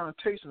negative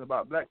connotations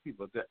about black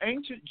people. The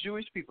ancient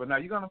Jewish people. Now,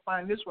 you're going to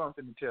find this one I'm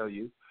going to tell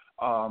you.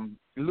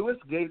 Louis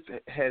Gates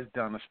has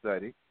done a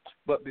study,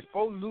 but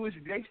before Louis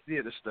Gates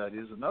did a study,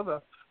 there's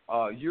another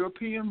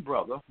European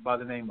brother by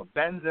the name of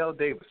Banzel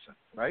Davidson,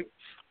 right?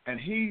 And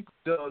he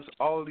does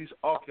all these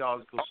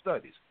archaeological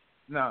studies.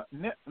 Now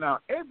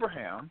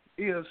Abraham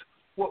is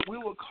what we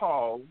would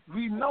call,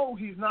 we know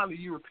he's not a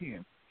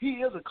European.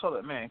 He is a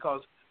colored man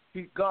because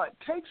God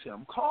takes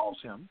him, calls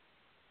him,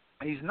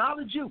 and he's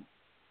not a Jew,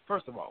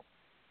 first of all.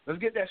 Let's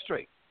get that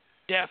straight.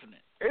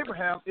 Definite.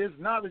 Abraham is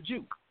not a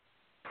Jew.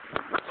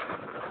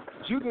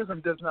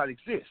 Judaism does not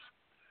exist.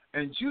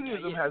 And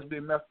Judaism has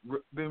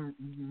been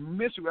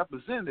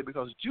misrepresented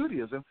because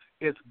Judaism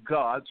is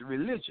God's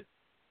religion.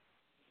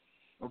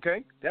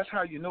 Okay? That's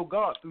how you know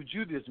God, through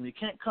Judaism. You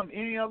can't come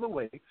any other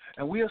way.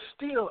 And we are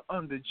still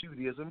under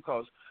Judaism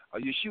because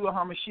Yeshua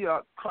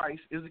HaMashiach,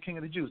 Christ, is the King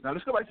of the Jews. Now,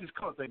 let's go back to this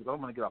color thing because I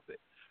want to get off there.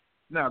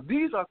 Now,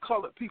 these are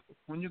colored people.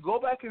 When you go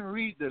back and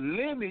read the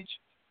lineage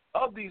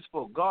of these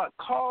folk, God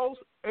calls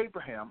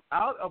Abraham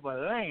out of a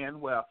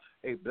land where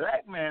a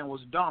black man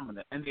was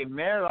dominant, and they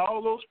married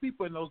all those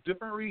people in those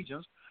different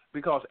regions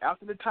because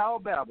after the Tower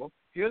of Babel,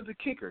 here's the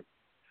kicker,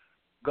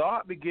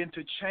 God began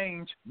to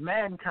change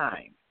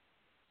mankind.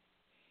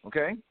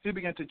 Okay? He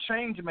began to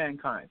change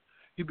mankind.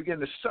 He began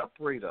to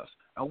separate us.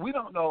 And we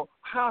don't know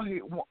how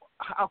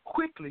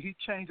quickly he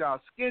changed our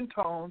skin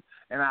tone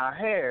and our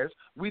hairs.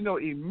 We know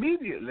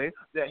immediately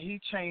that he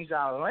changed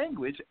our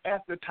language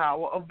at the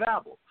Tower of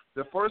Babel.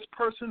 The first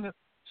person to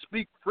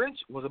speak French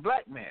was a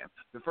black man.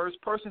 The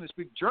first person to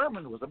speak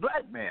German was a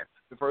black man.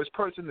 The first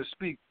person to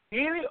speak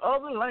any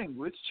other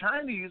language,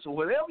 Chinese or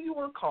whatever you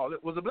want to call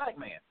it, was a black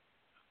man.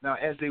 Now,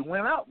 as they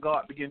went out,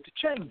 God began to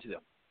change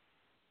them.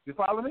 You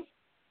follow me?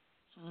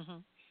 Mm-hmm.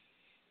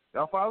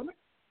 Y'all follow me?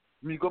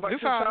 When you go back to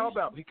the Tower of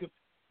Babel, he could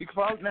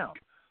follow it now.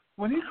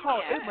 When he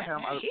called Abraham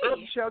out of Ur of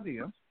the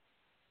Chaldeans,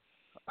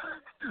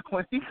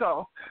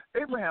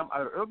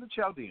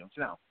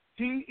 now,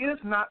 he is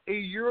not a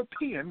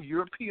European.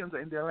 Europeans are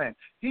in their land.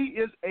 He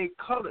is a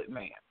colored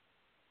man.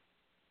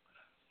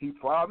 He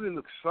probably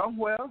looks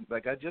somewhere,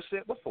 like I just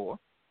said before,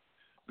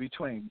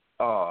 between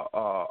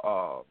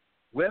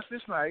Wesley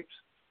Snipes,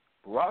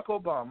 Barack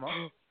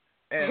Obama,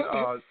 and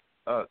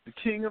the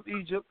king of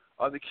Egypt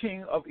or the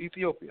king of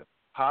Ethiopia.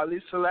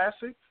 Haile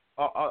Selassie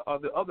are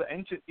the other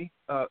ancient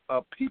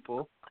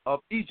people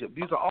of Egypt.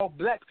 These are all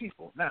black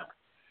people. Now,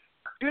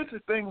 here's the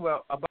thing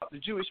about the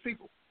Jewish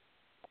people.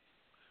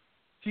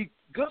 He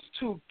goes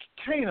to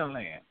Canaan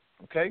land,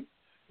 okay?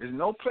 There's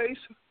no place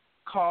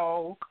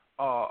called,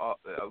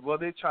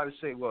 they try to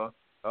say,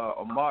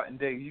 modern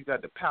day, you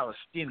got the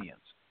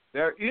Palestinians.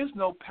 There is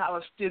no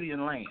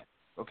Palestinian land,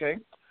 okay?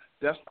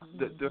 That's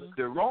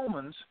the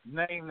Romans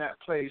named that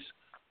place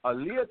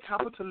Aelia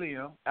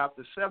Capitolium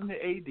after 70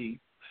 A.D.,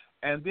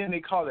 and then they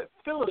call it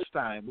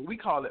Philistine, but we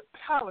call it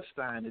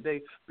Palestine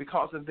today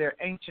because of their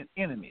ancient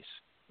enemies,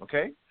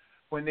 okay?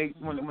 When the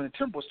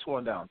temple was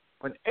torn down.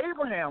 When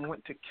Abraham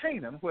went to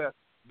Canaan, where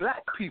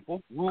black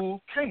people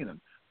ruled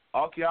Canaan,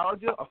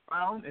 archaeology are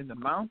found in the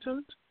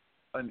mountains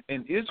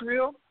in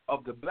Israel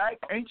of the black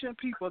ancient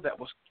people that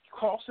was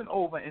crossing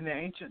over in the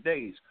ancient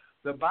days.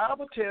 The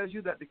Bible tells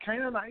you that the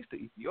Canaanites, the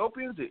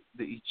Ethiopians,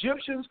 the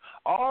Egyptians,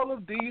 all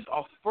of these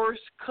are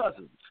first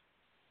cousins.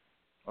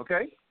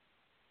 Okay?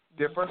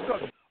 They're first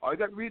cousins. All you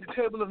got to read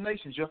the Table of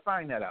Nations, you'll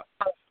find that out.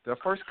 They're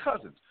first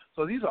cousins.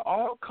 So these are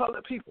all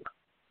colored people.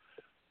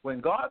 When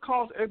God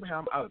calls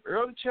Abraham out of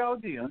Ur of the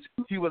Chaldeans,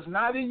 he was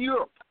not in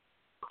Europe.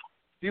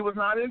 He was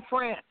not in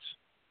France.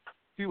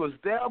 He was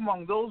there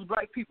among those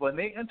black people, and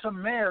they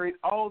intermarried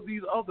all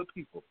these other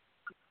people.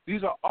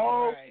 These are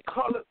all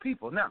colored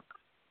people. Now,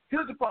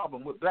 here's the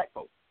problem with black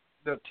folks.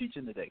 They're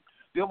teaching today.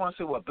 They want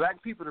to say, well,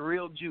 black people are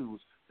real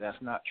Jews.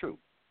 That's not true.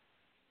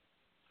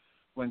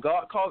 When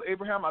God called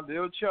Abraham out of the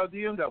Ur of the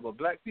Chaldeans, there were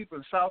black people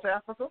in South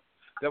Africa.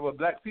 There were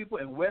black people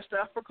in West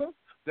Africa.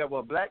 There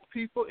were black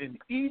people in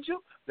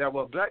Egypt. There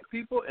were black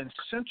people in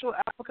Central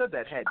Africa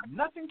that had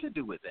nothing to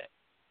do with that.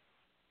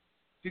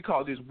 He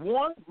called this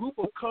one group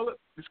of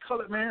this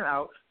colored man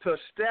out to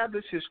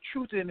establish his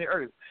truth in the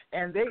earth.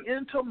 And they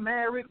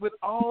intermarried with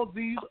all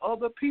these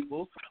other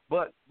people,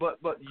 but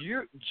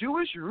your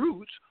Jewish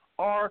roots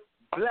are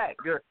black.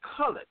 They're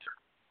colored.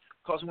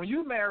 Because when he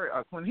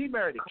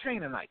married the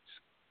Canaanites,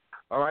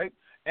 all right,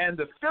 and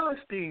the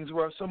Philistines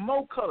were some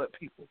more colored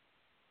people.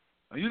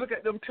 When you look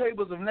at them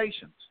tables of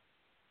nations,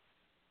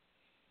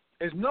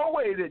 there's no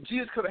way that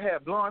Jesus could have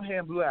had blonde hair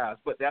and blue eyes,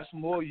 but that's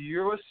more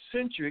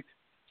Eurocentric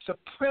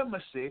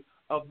supremacy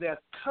of their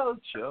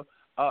culture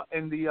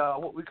and the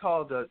what we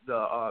call the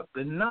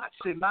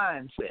Nazi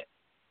mindset,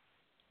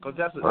 because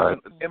that's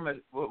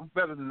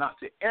better than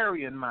Nazi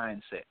Aryan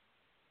mindset.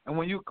 And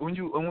when you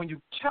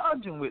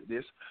challenge them with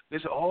this, they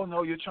say, "Oh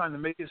no, you're trying to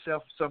make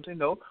yourself something."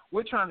 No,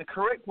 we're trying to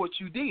correct what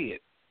you did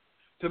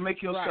to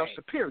make yourself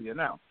superior.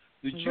 Now,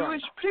 the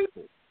Jewish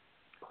people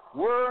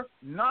were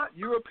not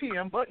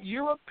European, but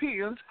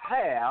Europeans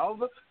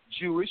have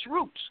Jewish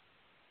roots.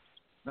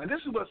 Now,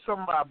 this is what some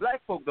of our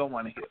black folk don't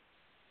want to hear.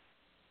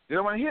 They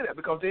don't want to hear that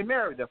because they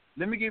married them.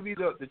 Let me give you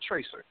the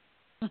tracer.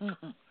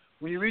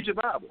 When you read your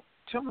Bible,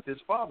 Timothy's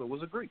father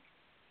was a Greek.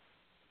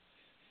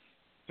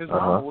 His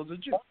mama was a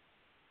Jew.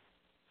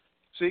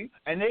 See,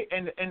 and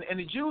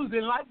the Jews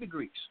didn't like the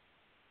Greeks.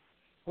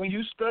 When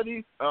you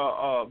study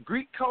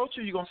Greek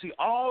culture, you're gonna see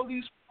all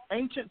these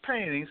ancient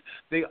paintings.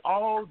 They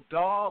all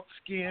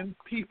dark-skinned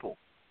people.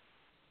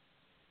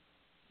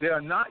 They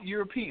are not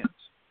Europeans,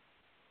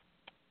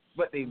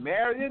 but they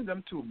married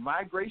them to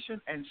migration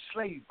and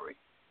slavery.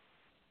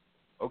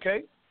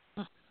 Okay,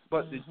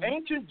 but the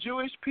ancient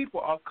Jewish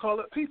people are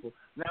colored people.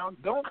 Now,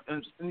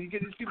 and you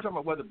get these people talking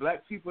about whether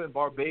black people in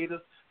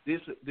Barbados,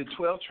 the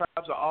 12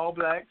 tribes are all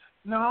black.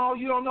 No,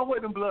 you don't know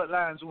where the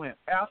bloodlines went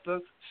after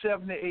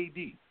 70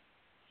 A.D.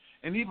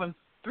 And even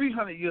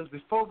 300 years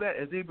before that,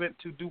 as they went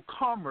to do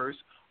commerce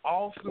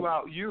all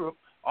throughout Europe,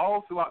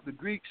 all throughout the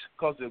Greeks,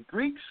 because the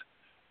Greeks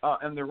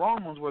and the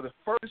Romans were the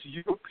first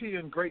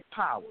European great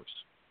powers.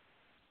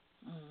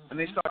 And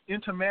they started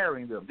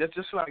intermarrying them. That's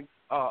just like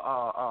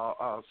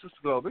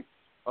Sister Globee.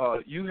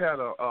 You had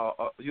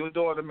your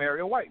daughter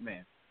marry a white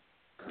man.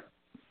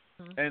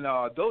 And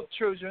those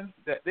children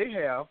that they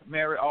have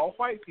marry all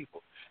white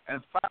people.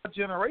 And 5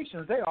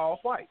 generations, they all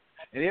white.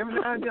 And every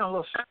now and then a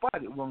little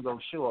spotted one going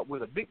to show up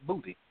with a big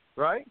booty,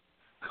 right?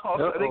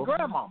 Because of their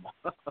grandmama.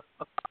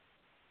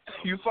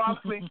 You follow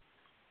me?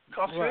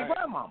 because their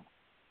grandmama.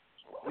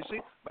 You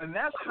see? And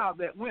that's how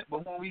that went.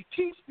 But when we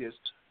teach this,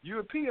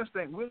 Europeans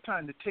think we're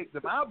trying to take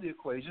them out of the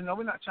equation. No,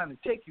 we're not trying to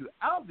take you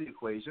out of the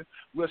equation.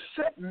 We're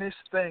setting this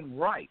thing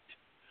right.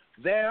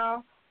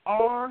 There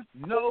are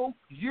no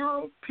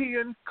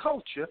European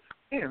culture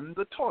in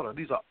the Torah.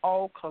 These are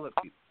all colored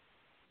people.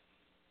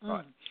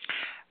 Right.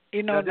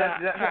 You know, that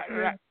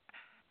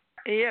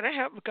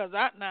helped because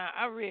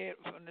I read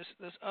from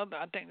this other.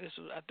 I think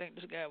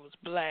this guy was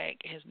black.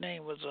 His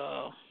name was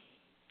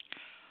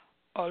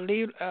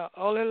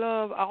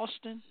Olilove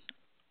Austin.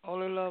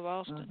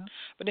 Mm-hmm.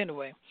 But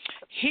anyway,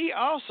 he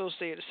also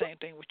said the same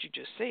thing what you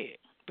just said,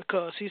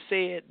 because he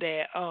said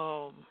that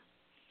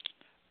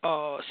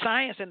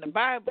science in the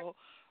Bible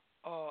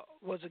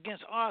was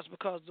against ours,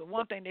 because the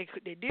one thing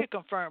they did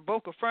confirm,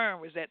 both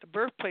confirmed, was that the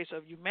birthplace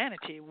of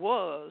humanity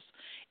was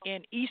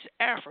in East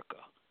Africa.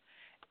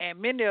 And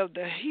many of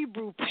the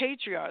Hebrew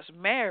patriarchs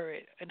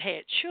married and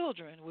had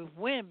children with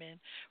women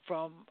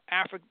from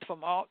Africa,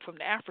 from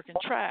the African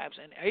tribes.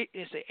 And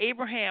it's that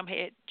Abraham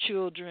had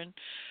children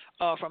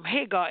from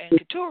Hagar and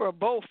Keturah,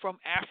 both from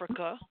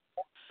Africa,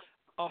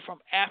 or from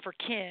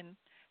African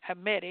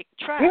Hamitic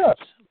tribes. Yeah.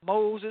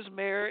 Moses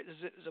married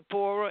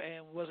Zipporah,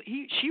 and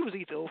she was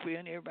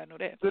Ethiopian. Everybody know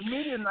that. The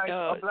Midianites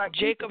are black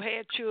Jacob people.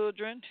 had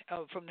children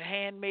from the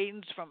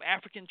handmaidens from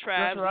African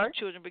tribes. That's right. These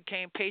children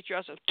became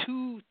patriarchs of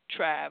 2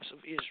 tribes of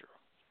Israel.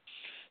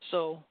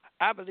 So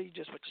I believe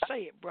just what you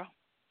say, it, bro.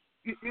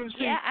 You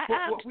see, I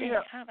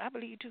understand. I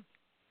believe you too.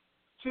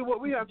 See,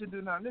 what we have to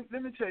do now.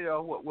 Let me tell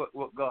y'all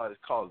what God is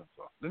calling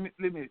for.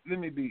 Let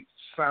me be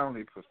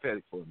soundly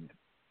prophetic for a minute.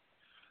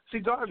 See,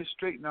 God is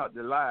straightening out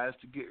the lies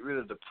to get rid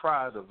of the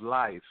pride of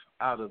life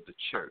out of the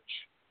church.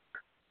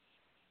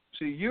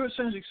 See,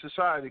 Eurocentric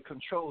society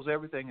controls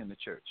everything in the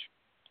church.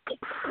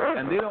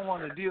 And they don't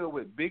want to deal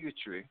with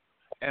bigotry.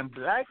 And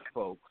black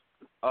folk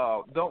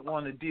don't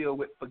want to deal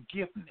with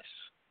forgiveness.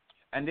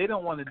 And they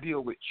don't want to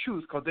deal with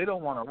truth because they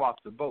don't want to rock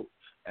the boat.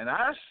 And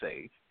I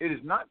say it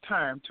is not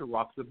time to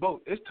rock the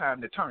boat. It's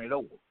time to turn it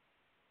over.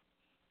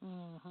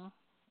 Mm-hmm.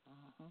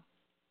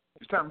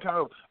 It's time to turn it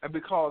over. And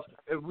because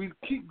if we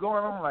keep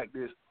going on like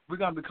this, we're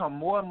going to become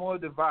more and more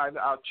divided.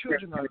 Our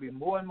children are going to be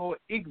more and more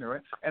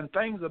ignorant, and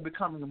things are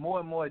becoming more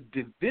and more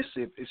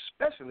divisive,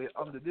 especially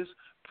under this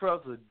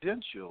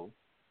presidential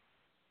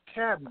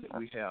cabinet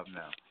we have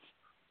now.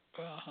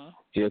 Uh-huh.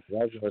 Yes,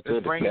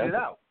 it's bringing it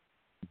out.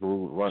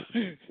 Who run,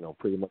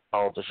 pretty much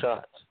calls the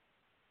shots.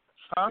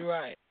 Huh?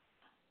 Right.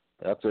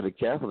 After the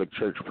Catholic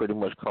Church pretty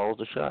much calls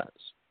the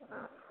shots.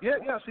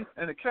 Yeah. See,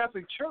 and the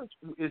Catholic Church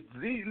is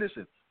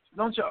listen.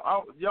 Don't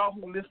y'all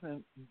who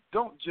listening,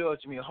 don't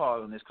judge me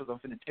hard on this because I'm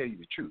going to tell you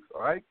the truth,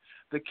 all right?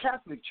 The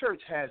Catholic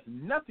Church has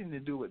nothing to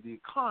do with the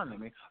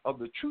economy of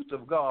the truth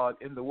of God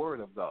and the Word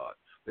of God.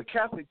 The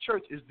Catholic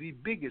Church is the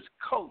biggest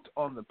cult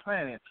on the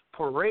planet,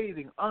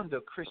 parading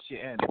under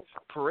Christianity,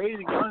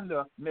 parading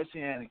under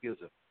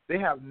Messianicism. They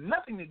have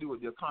nothing to do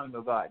with the economy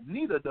of God.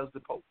 Neither does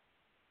the Pope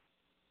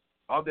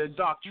or their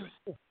doctrine.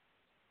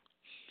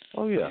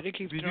 Oh, yeah. They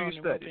keep you do your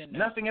studies.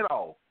 Nothing at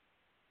all.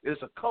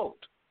 It's a cult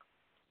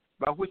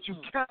by which you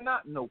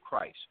cannot know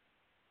Christ.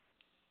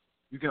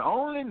 You can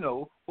only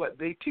know what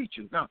they teach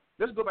you. Now,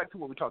 let's go back to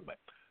what we talked about.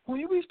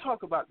 When we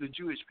talk about the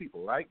Jewish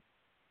people, right?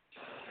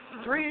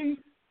 These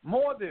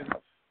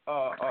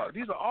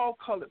are all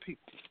colored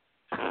people.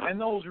 And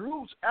those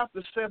roots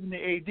after 70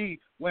 A.D.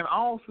 went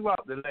all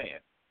throughout the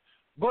land.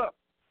 But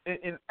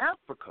in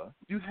Africa,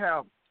 you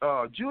have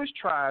Jewish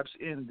tribes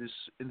in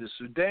the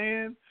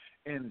Sudan,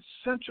 in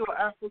Central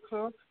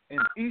Africa, in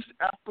East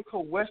Africa,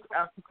 West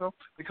Africa,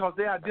 because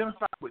they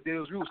identified with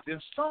those roots. Then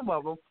some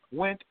of them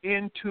went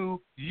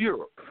into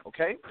Europe,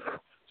 okay?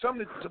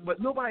 But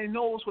nobody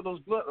knows what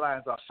those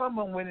bloodlines are. Some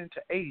of them went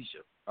into Asia,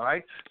 all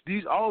right?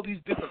 All these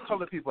different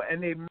colored people,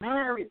 and they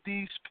married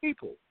these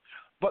people.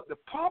 But the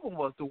problem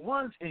was the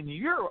ones in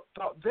Europe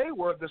thought they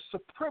were the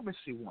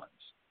supremacy ones.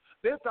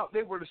 They thought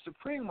they were the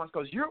supreme ones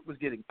because Europe was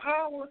getting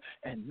power,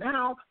 and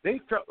now they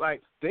felt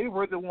like they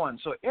were the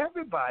ones. So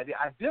everybody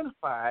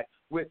identified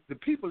with the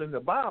people in the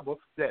Bible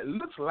that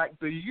looks like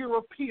the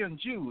European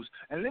Jews.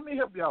 And let me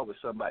help y'all with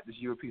something about this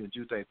European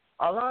Jew thing.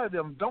 A lot of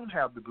them don't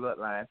have the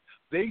bloodline.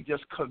 They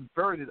just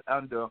converted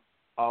under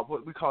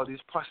what we call these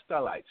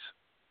proselytes.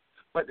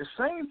 But the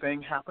same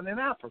thing happened in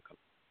Africa,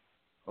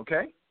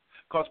 okay?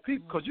 Because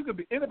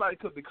anybody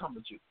could become a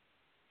Jew.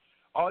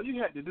 All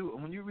you had to do,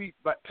 when you read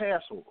about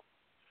Passover,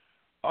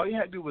 all you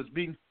had to do was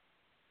be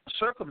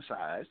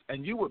circumcised,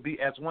 and you would be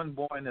as one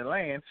born in the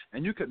land,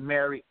 and you could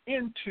marry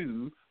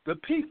into the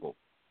people.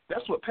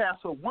 That's what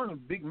Passover, one of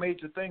the big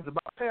major things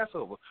about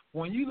Passover.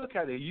 When you look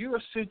at a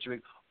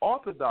Eurocentric,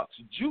 Orthodox,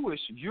 Jewish,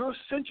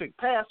 Eurocentric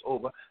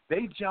Passover,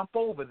 they jump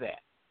over that.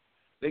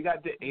 They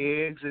got the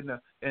eggs and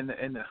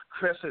the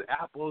crescent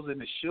apples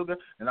and the sugar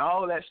and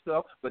all that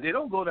stuff, but they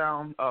don't go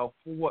down for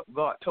what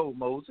God told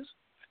Moses.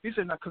 He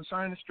said, "Now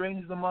concerning the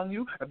strangers among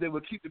you, if they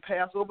will keep the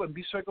Passover and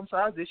be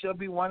circumcised, they shall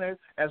be one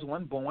as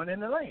one born in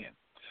the land."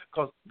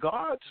 Because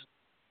God's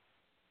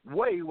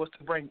way was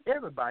to bring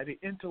everybody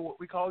into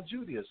what we call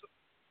Judaism.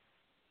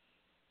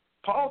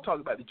 Paul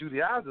talked about the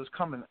Judaizers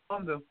coming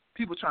under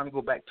people trying to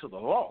go back to the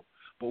law.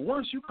 But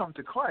once you come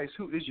to Christ,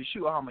 who is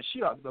Yeshua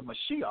HaMashiach, the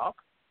Mashiach,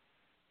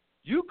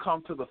 you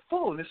come to the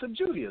fullness of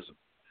Judaism.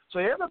 So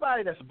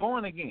everybody that's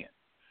born again,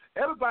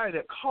 everybody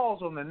that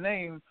calls on the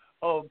name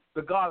of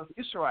the God of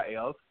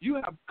Israel, you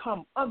have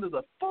come under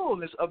the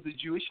fullness of the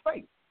Jewish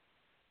faith.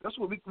 That's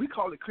what we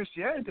call it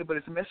Christianity, but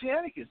it's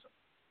Messianicism.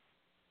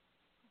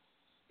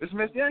 It's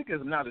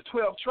Messianicism. Now, the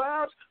 12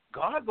 tribes,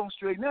 God going to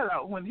straighten that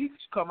out when he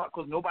come out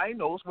because nobody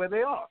knows where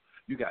they are.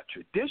 You got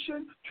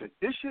tradition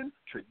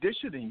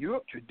in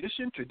Europe,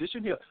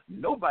 tradition here.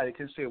 Nobody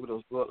can say where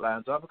those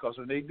bloodlines are because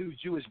when they do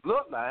Jewish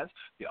bloodlines,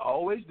 they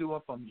always do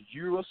them from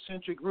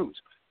Eurocentric roots.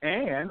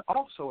 And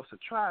also, it's a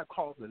tribe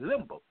called the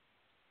Limbo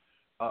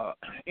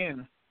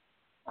in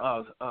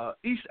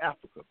East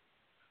Africa,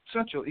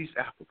 Central East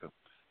Africa.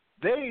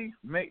 They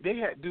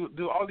had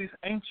do all these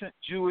ancient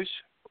Jewish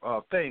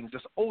things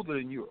that's older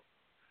than Europe.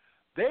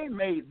 They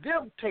made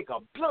them take a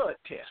blood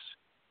test.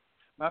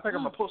 Matter of fact,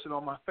 I'm going to post it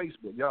on my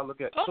Facebook. Y'all look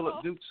at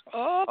Phillip Dukes.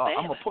 I'm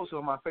going to post it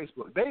on my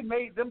Facebook. They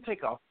made them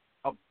take a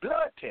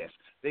blood test.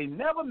 They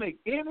never make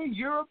any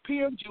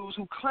European Jews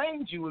who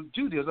claim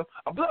Judaism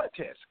a blood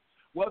test.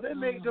 Well, they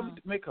made them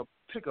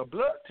take a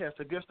blood test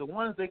against the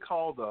ones they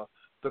call the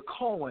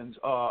Cohens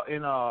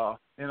in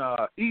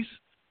East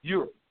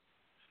Europe.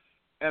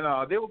 And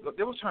they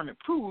were trying to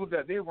prove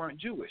that they weren't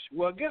Jewish.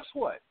 Well, guess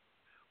what?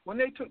 When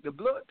they took the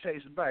blood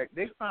test back,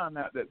 they found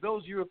out that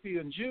those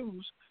European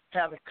Jews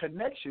had a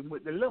connection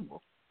with the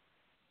Limbo.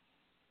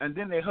 And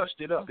then they hushed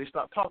it up. They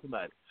stopped talking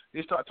about it.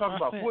 They started talking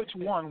about which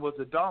one was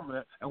the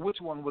dominant and which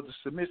one was the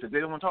submissive. They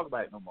didn't want to talk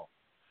about it no more.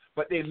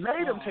 But they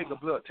made them take a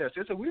blood test.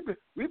 They said, we've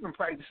been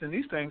practicing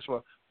these things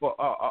for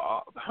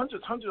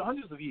hundreds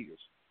of years.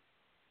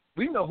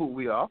 We know who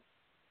we are.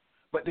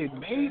 But they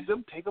made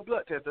them take a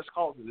blood test. That's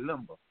called the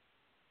Limbo.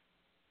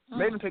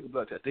 Made them take a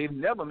blood test. They've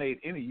never made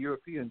any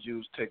European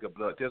Jews take a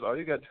blood test. All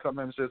you got to come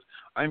in and says,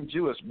 I'm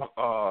Jewish,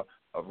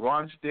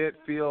 Ronstadt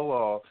Field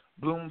or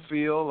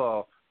Bloomfield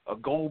or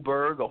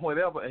Goldberg or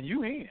whatever, and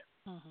you in.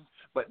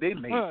 But they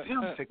made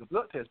them take a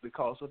blood test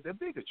because of their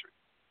bigotry.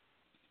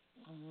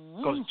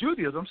 Because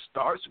Judaism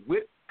starts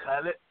with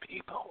colored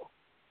people.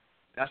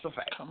 That's a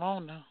fact. Come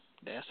on now.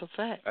 That's a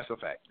fact. That's a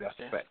fact. That's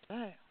a fact.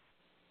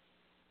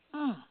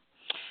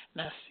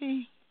 Now,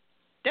 see,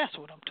 that's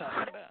what I'm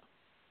talking about.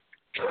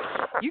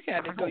 You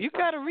got to go. You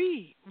got to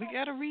read. We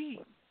got to read.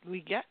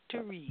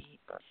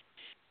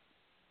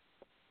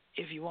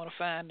 If you want to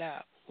find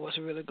out what's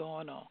really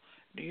going on.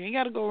 You ain't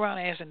got to go around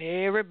asking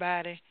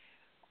everybody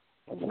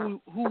who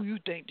you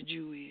think the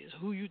Jew is,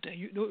 who you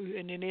think,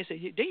 and then they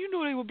say, they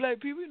were black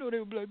people, they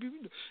were black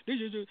people.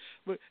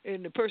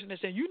 And the person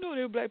that's saying,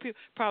 they were black people,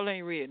 probably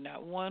ain't read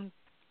not one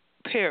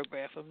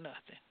paragraph of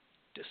nothing.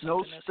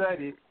 No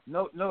study,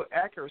 no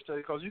accurate study,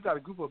 because you got a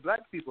group of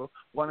black people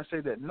want to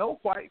say that no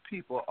white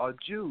people are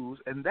Jews,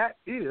 and that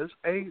is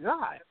a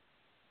lie.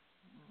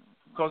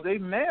 Because they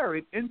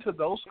married into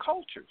those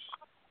cultures.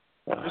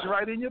 It's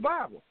right in your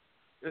Bible.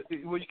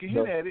 Well, you can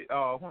hint at it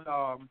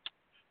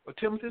when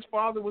Timothy's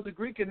father was a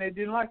Greek and they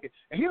didn't like it.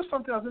 And here's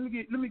something else. Let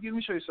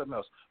me show you something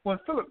else. When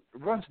Philip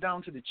runs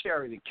down to the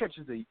chariot and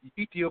catches the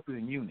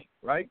Ethiopian eunuch,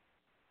 right?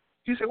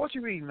 He said, "What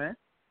you reading, man?"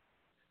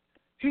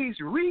 He's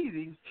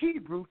reading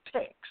Hebrew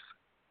text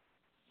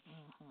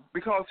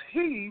because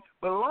he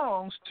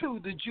belongs to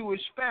the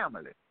Jewish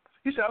family.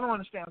 He said, "I don't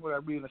understand what I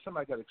read, and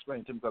somebody got to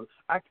explain to me because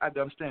I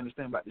understand this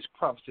thing about this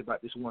prophecy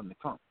about this one to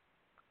come."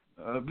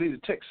 I believe the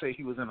text say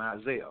he was in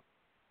Isaiah.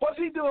 What's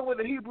he doing with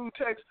the Hebrew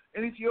text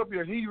in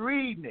Ethiopia? He's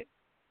reading it.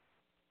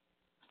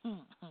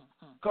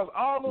 Because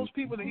all those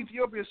people in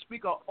Ethiopia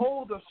speak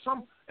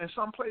in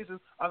some places,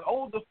 an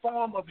older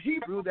form of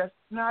Hebrew that's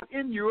not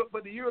in Europe,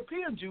 but the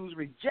European Jews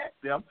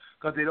reject them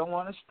because they don't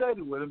want to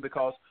study with them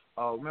because,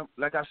 remember,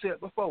 like I said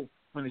before,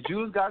 when the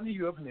Jews got into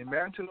Europe and they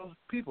married to those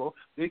people,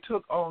 they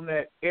took on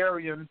that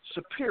Aryan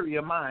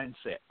superior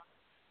mindset.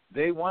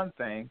 They one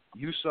thing,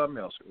 you something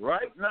else.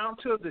 Right now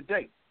till the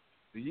date,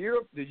 the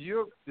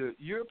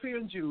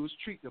European Jews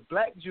treat the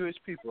black Jewish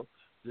people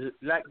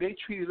like they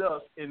treated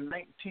us in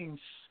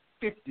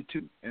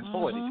 1952 and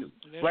 42.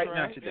 Right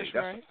now today.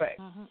 That's a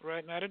fact.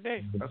 Right now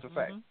today. That's a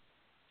fact.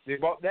 They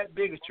brought that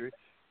bigotry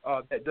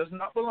that does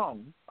not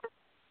belong.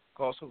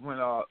 Because when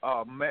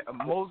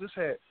Moses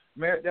had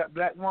married that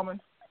black woman,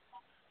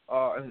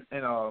 and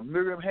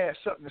Miriam had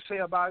something to say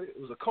about it, it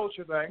was a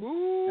culture thing.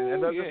 And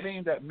that doesn't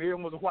mean that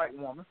Miriam was a white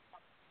woman.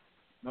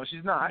 No,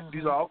 she's not.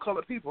 These are all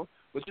colored people.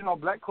 But,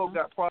 black folk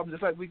got problems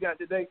just like we got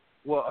today.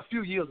 Well, a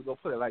few years ago,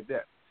 put it like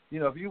that.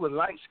 If you was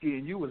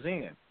light-skinned, you was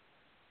in.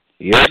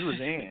 Yeah. You was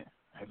in.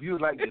 If you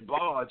was like the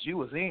barge, you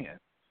was in.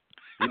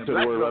 And the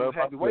black brothers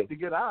had to wait to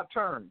get our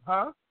turn,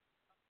 huh?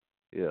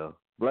 Yeah.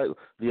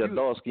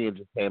 Dark skin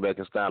just came back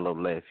in style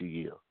over the last few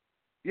years.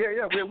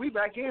 Yeah. We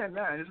back in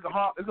now. It's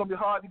gonna be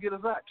hard to get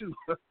us out too.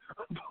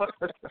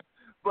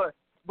 but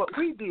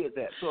we did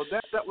that. So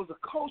that was a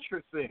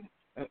culture thing.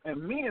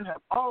 And men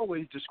have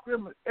always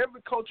discriminated.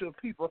 Every culture of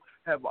people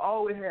have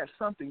always had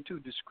something to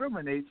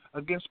discriminate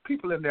against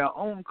people in their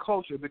own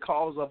culture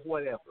because of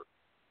whatever.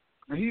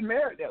 And he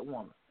married that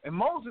woman. And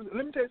Moses,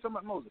 let me tell you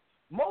something about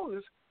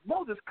Moses.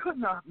 Moses could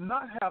not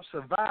have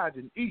survived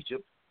in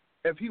Egypt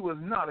if he was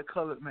not a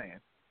colored man.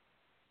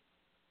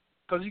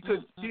 Because he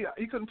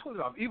couldn't pull it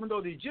off. Even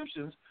though the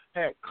Egyptians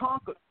had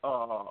conquered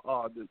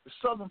the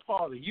southern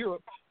part of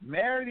Europe,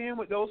 married in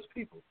with those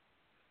people.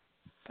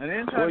 And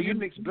anytime you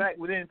mix black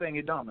with anything,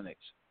 it dominates.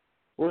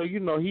 Well,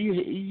 you know,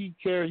 he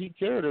carried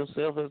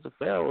himself as the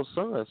Pharaoh's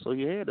son, so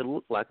you had to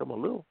look like him a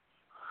little.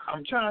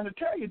 I'm trying to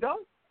tell you, dog.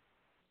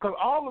 Because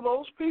all of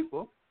those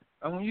people,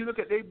 and when you look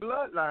at their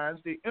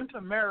bloodlines, they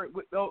intermarried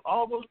with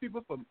all those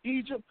people from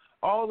Egypt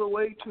all the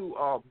way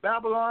to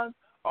Babylon,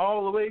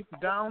 all the way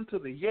down to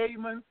the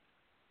Yemen,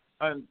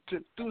 and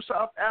through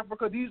South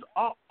Africa. These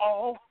are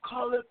all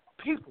colored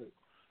people,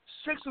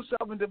 6 or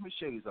 7 different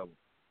shades of them.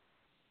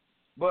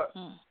 But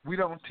we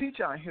don't teach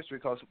our history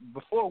because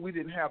before we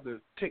didn't have the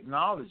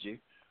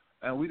technology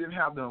and we didn't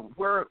have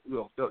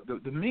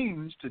the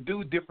means to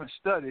do different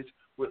studies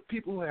with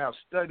people who have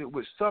studied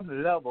with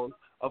some level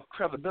of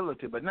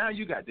credibility. But now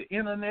you got the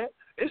internet.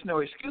 It's no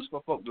excuse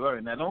for folk to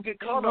learn. Now don't get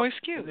caught up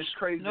in this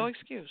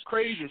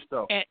crazy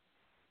stuff.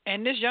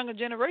 And this younger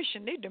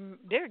generation,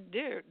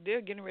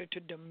 they're getting ready to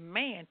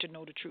demand to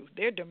know the truth.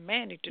 They're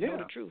demanding to know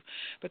the truth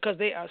because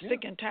they are sick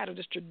and tired of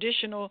this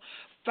traditional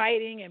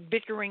fighting and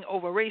bickering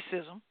over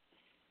racism.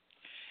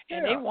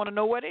 And they want to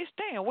know where they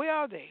stand. Where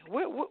are they?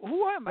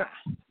 Who am I?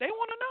 They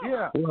want to know.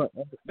 Yeah. Well,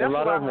 that's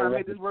why I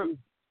made this work.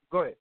 Go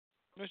ahead.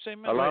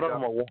 A lot of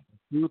them are wanting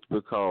truth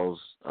because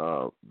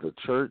the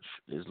church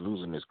is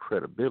losing its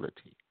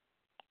credibility.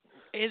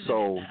 Isn't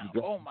it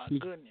now? Oh, my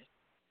goodness.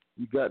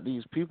 You got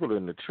these people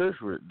in the church,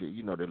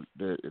 you know,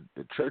 the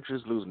church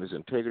is losing its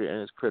integrity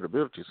and its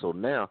credibility. So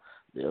now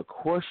they're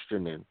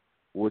questioning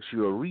what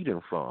you are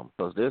reading from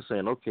because they're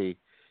saying, okay,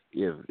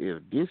 if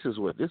this is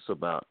what this is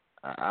about,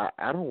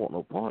 I don't want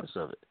no parts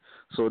of it.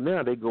 So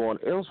now they're going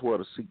elsewhere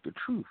to seek the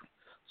truth.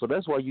 So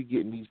that's why you're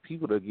getting these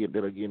people that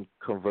are getting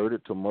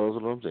converted to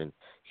Muslims and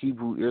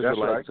Hebrew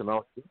Israelites and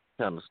all that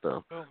kind of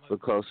stuff.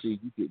 Because, see,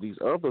 you get these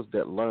others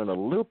that learn a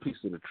little piece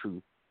of the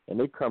truth, and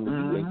they come to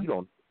you and you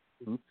don't know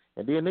the truth,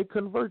 and then they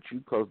convert you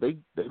because they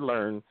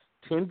learn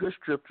 10 good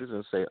scriptures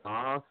and say,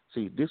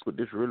 see, this what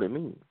this really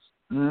means.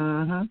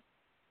 Mm-hmm.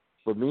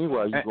 But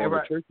meanwhile, you go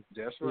to church.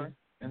 That's right.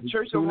 And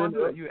church don't want to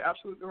do it. You're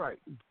absolutely right.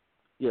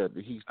 Yeah,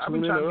 I've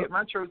been trying to get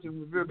my church in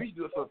Revere Beach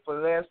to do it for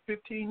the last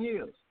 15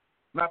 years.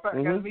 Matter of fact,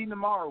 I got a meeting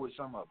tomorrow with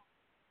some of them.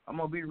 I'm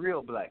going to be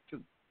real black,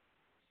 too.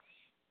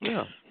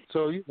 Yeah.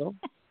 So, you know.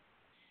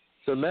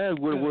 So now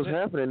what's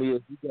happening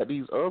is you got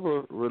these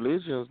other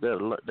religions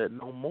that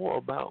know more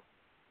about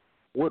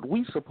what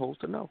we supposed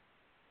to know.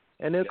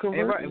 And they're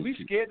converting. And we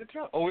scared to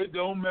tell. Oh, it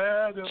don't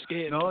matter.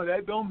 No,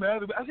 that don't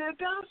matter. I said, it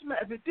does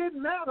matter. If it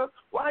didn't matter,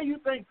 why you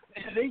think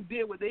they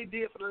did what they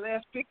did for the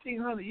last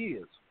 1,500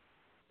 years?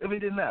 If it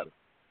didn't matter.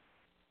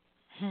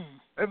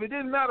 If it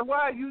didn't matter,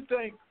 why you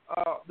think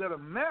that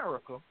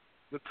America,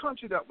 the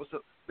country that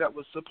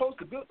was supposed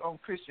to be built on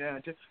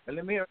Christianity, and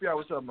let me help you out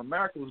with something,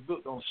 America was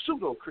built on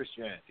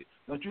pseudo-Christianity.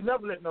 Don't you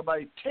never let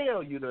nobody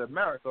tell you that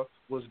America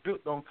was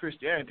built on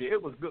Christianity.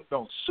 It was built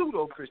on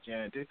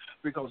pseudo-Christianity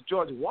because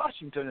George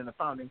Washington and the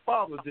Founding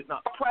Fathers did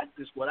not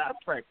practice what I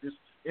practice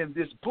in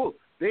this book.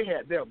 They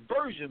had their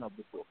version of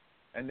the book.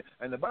 And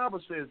the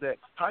Bible says that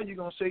how you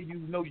going to say you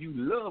know you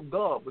love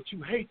God, but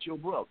you hate your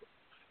brother?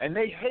 And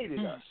they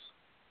hated us.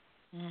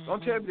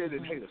 Don't tell me they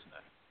didn't hate us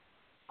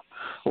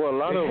now. Well, a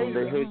lot of them,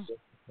 they hate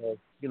us.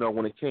 You know,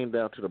 when it came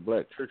down to the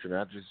black church, and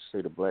I just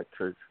say the black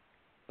church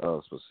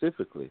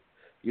specifically,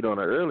 you know, in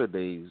the early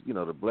days, you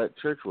know, the black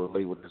church was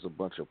labeled as a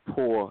bunch of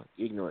poor,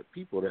 ignorant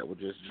people that were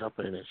just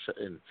jumping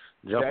and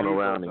jumping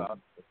around and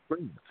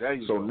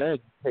screaming. So now you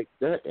take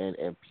that,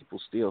 and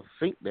people still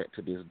think that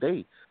to this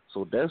day.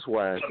 So that's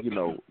why, you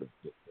know,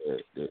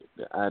 the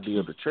idea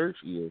of the church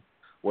is,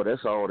 well,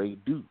 that's all they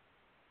do.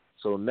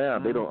 So now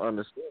they don't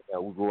understand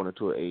that we're going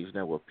into an age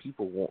now where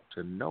people want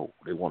to know.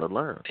 They want to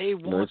learn. They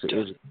want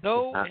to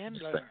know and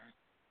learn.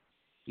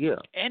 Yeah.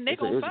 And they're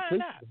going to find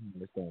out.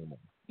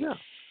 Yeah.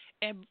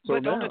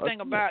 But the only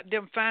thing about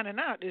them finding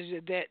out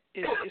is that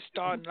it's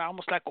starting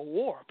almost like a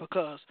war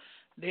because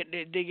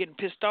they're getting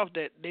pissed off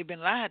that they've been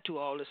lied to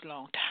all this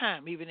long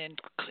time. Even in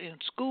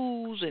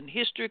schools and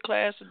history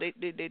classes,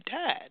 they're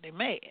tired. They're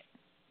mad.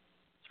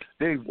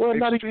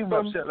 Not extremely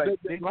upset. Like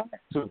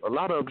a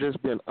lot of them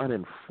just been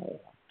uninformed.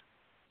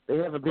 They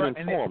haven't been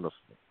informed.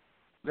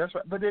 That's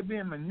right, but they're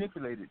being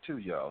manipulated too,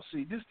 y'all.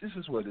 See, this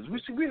is what it is.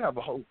 We have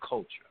a whole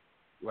culture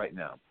right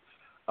now.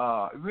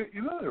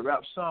 You know the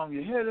rap song,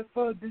 "You're headed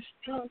for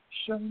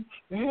destruction,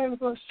 you're headed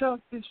for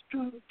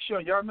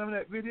self-destruction." Y'all remember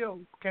that video?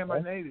 Came out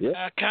in the 80s.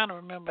 Yeah. I kind of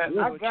remember. And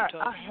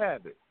I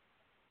have it.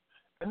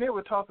 And they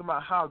were talking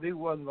about how they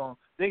wasn't going.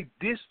 They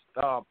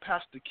dissed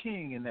Pastor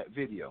King in that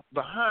video.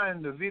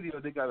 Behind the video,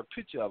 they got a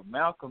picture of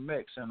Malcolm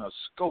X and a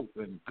scope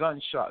and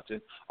gunshots and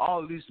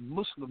all these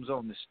Muslims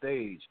on the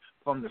stage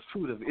from the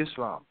fruit of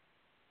Islam.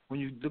 When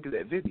you look at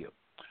that video,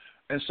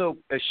 and so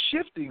a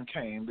shifting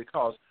came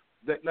because,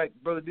 like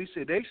Brother D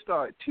said, they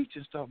started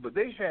teaching stuff, but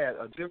they had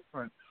a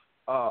different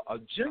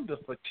agenda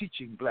for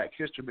teaching black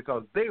history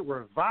because they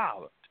were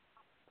violent,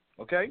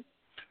 okay?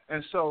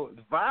 And so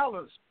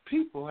violence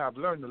people have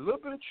learned a little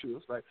bit of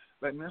truth, like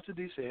Mr.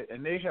 D said,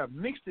 and they have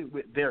mixed it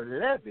with their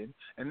leaven,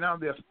 and now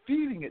they're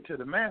feeding it to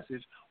the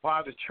masses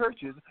while the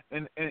churches,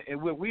 and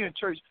we in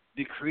church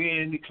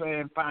decreeing,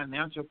 declaring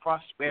financial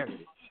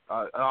prosperity,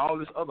 all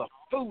this other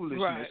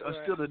foolishness,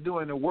 instead of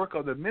doing the work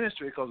of the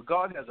ministry, because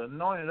God has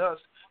anointed us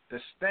to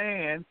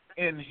stand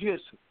in His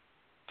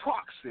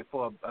proxy,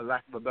 for a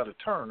lack of a better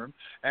term,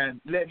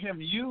 and let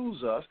Him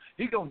use us.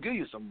 He's gonna give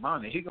you some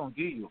money. He's gonna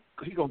give you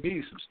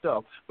some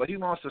stuff, but He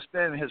wants to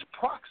stand in His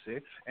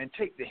proxy and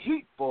take the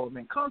heat for Him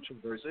in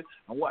controversy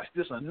and watch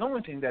this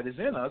anointing that is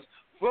in us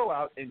flow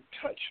out and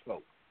touch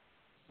folk.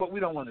 But we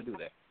don't want to do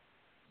that.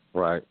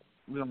 Right.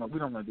 We don't want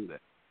to do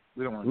that.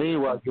 We don't want.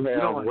 Meanwhile, you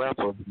have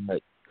rappers.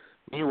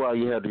 Meanwhile,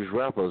 you have these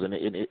rappers, and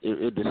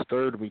it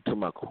disturbed me to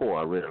my core.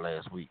 I read it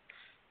last week.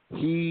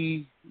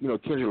 He,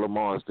 Kendrick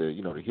Lamar is the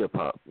hip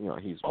hop,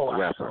 he's a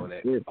rapper,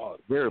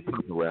 very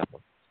popular rapper,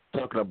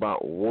 talking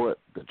about what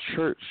the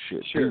church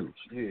should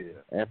do,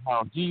 and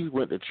how he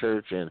went to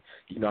church, and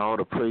all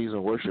the praise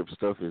and worship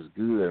stuff is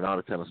good and all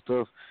that kind of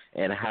stuff,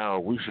 and how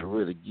we should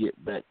really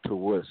get back to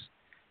what's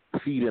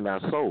feeding our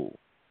soul.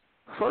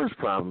 First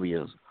problem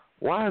is,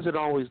 why is it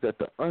always that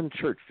the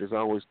unchurched is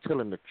always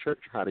telling the church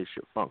how they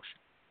should function?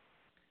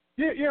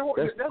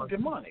 That's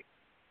demonic.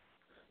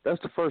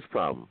 That's the first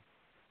problem.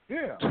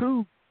 Yeah.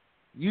 Two,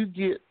 you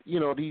get,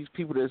 these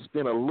people that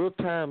spend a little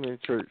time in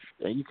church,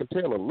 and you can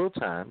tell a little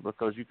time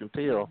because you can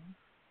tell,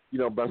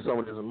 by some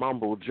of this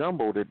mumbo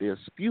jumbo that they're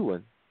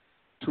spewing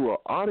to an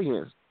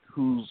audience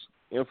whose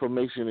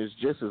information is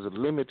just as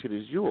limited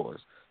as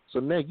yours. So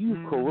now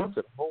you've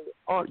corrupted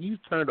you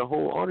turned the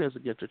whole audience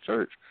against the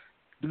church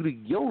due to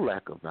your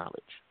lack of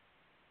knowledge.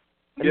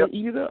 And they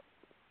eat it up.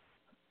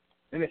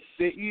 And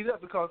they eat it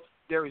up because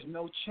there is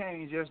no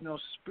change, there's no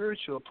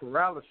spiritual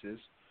paralysis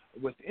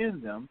within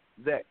them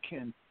that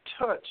can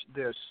touch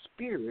their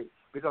spirit,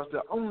 because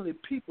the only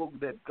people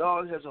that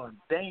God has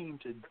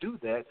ordained to do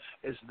that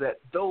is that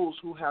those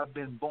who have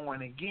been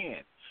born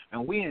again.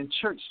 And we in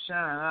church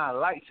shine our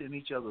lights in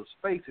each other's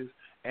faces,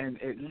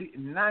 and at least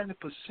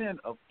 90%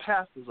 of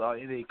pastors are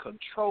in a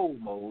control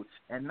mode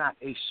and not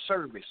a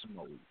service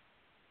mode.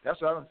 That's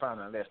what I've been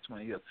finding in the last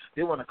 20 years.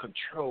 They want to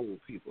control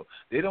people.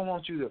 They don't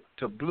want you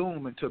to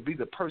bloom and to be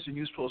the person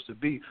you're supposed to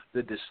be,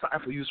 the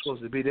disciple you're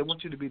supposed to be. They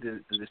want you to be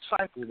the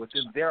disciple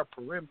within their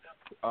perimeter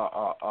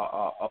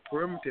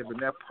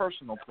and their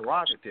personal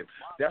prerogative.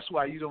 That's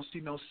why you don't see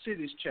no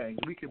cities change.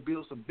 We can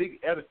build some big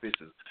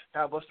edifices,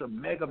 have us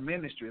some mega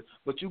ministries,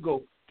 but you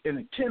go in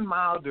a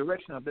 10-mile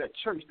direction of that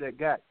church that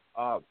got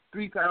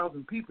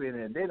 3,000 people in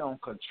it, and they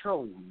don't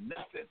control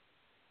nothing.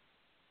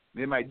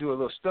 They might do a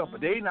little stuff,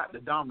 but they're not the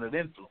dominant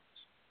influence.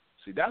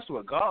 See, that's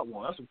what God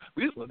wants.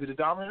 We're supposed to be the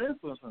dominant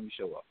influence when we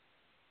show up.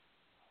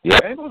 Yeah.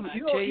 Let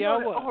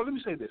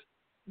me say this.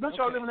 Don't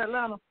y'all live in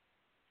Atlanta?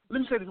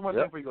 Let me say this one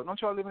thing before you go. Don't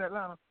y'all live in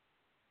Atlanta?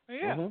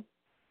 Yeah. Mm-hmm.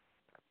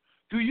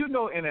 Do you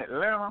know in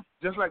Atlanta,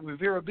 just like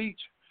Riviera Beach,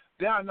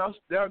 there are not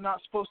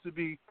supposed to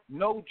be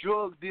no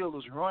drug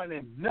dealers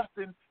running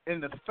nothing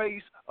in the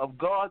face of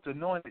God's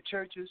anointed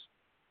churches?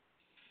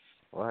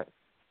 Right.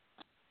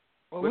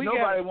 Well, but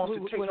nobody wants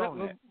to take on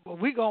that. Well,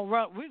 we're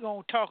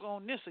gonna talk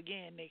on this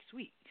again next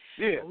week.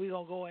 Yeah. We're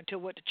gonna go into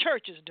what the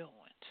church is doing.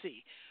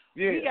 See,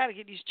 we got to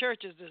get these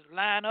churches to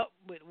line up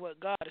with what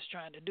God is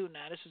trying to do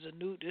now. This is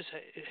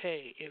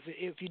hey,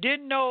 if you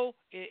didn't know,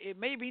 it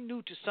may be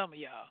new to some of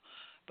y'all,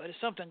 but it's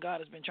something God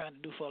has been trying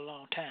to do for a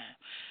long time.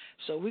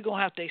 So we're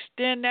gonna have to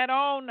extend that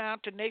on now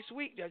to next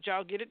week. That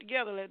y'all get it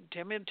together.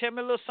 Tell me a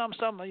little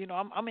something. I'm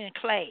in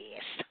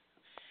class.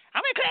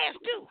 I'm in class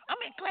too. I'm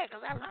in class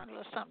because I learned a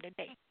little something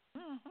today.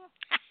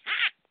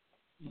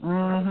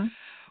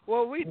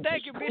 Well, we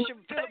thank you, Bishop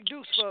Phillip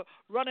Dukes, for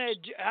running.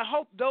 I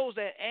hope those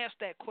that asked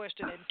that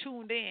question and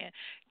tuned in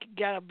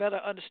got a better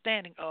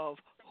understanding of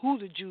who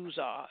the Jews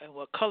are and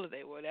what color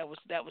they were. That was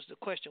the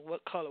question.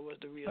 What color was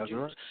the real That's Jews?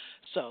 Right.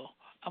 So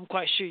I'm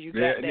quite sure you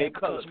got that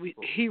because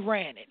he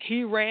ran it.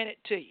 He ran it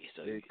to you.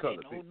 So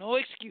no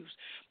excuse.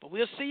 But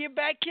we'll see you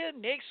back here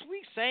next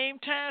week, same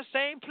time,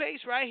 same place,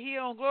 right here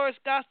on Glorious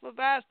Gospel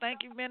Vibes.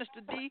 Thank you,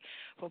 Minister D,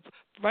 for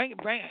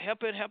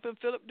helping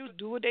Phillip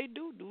do what they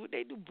do. Do what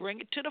they do. Bring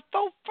it to the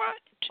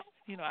forefront.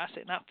 I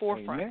said not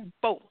forefront,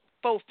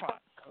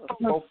 forefront.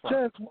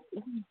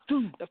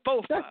 The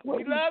forefront.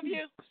 We love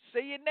you.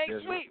 See you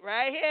next week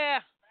right here.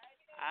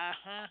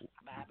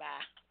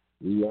 Bye-bye.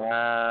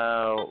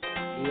 Yeah.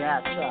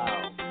 Yeah,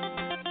 ciao.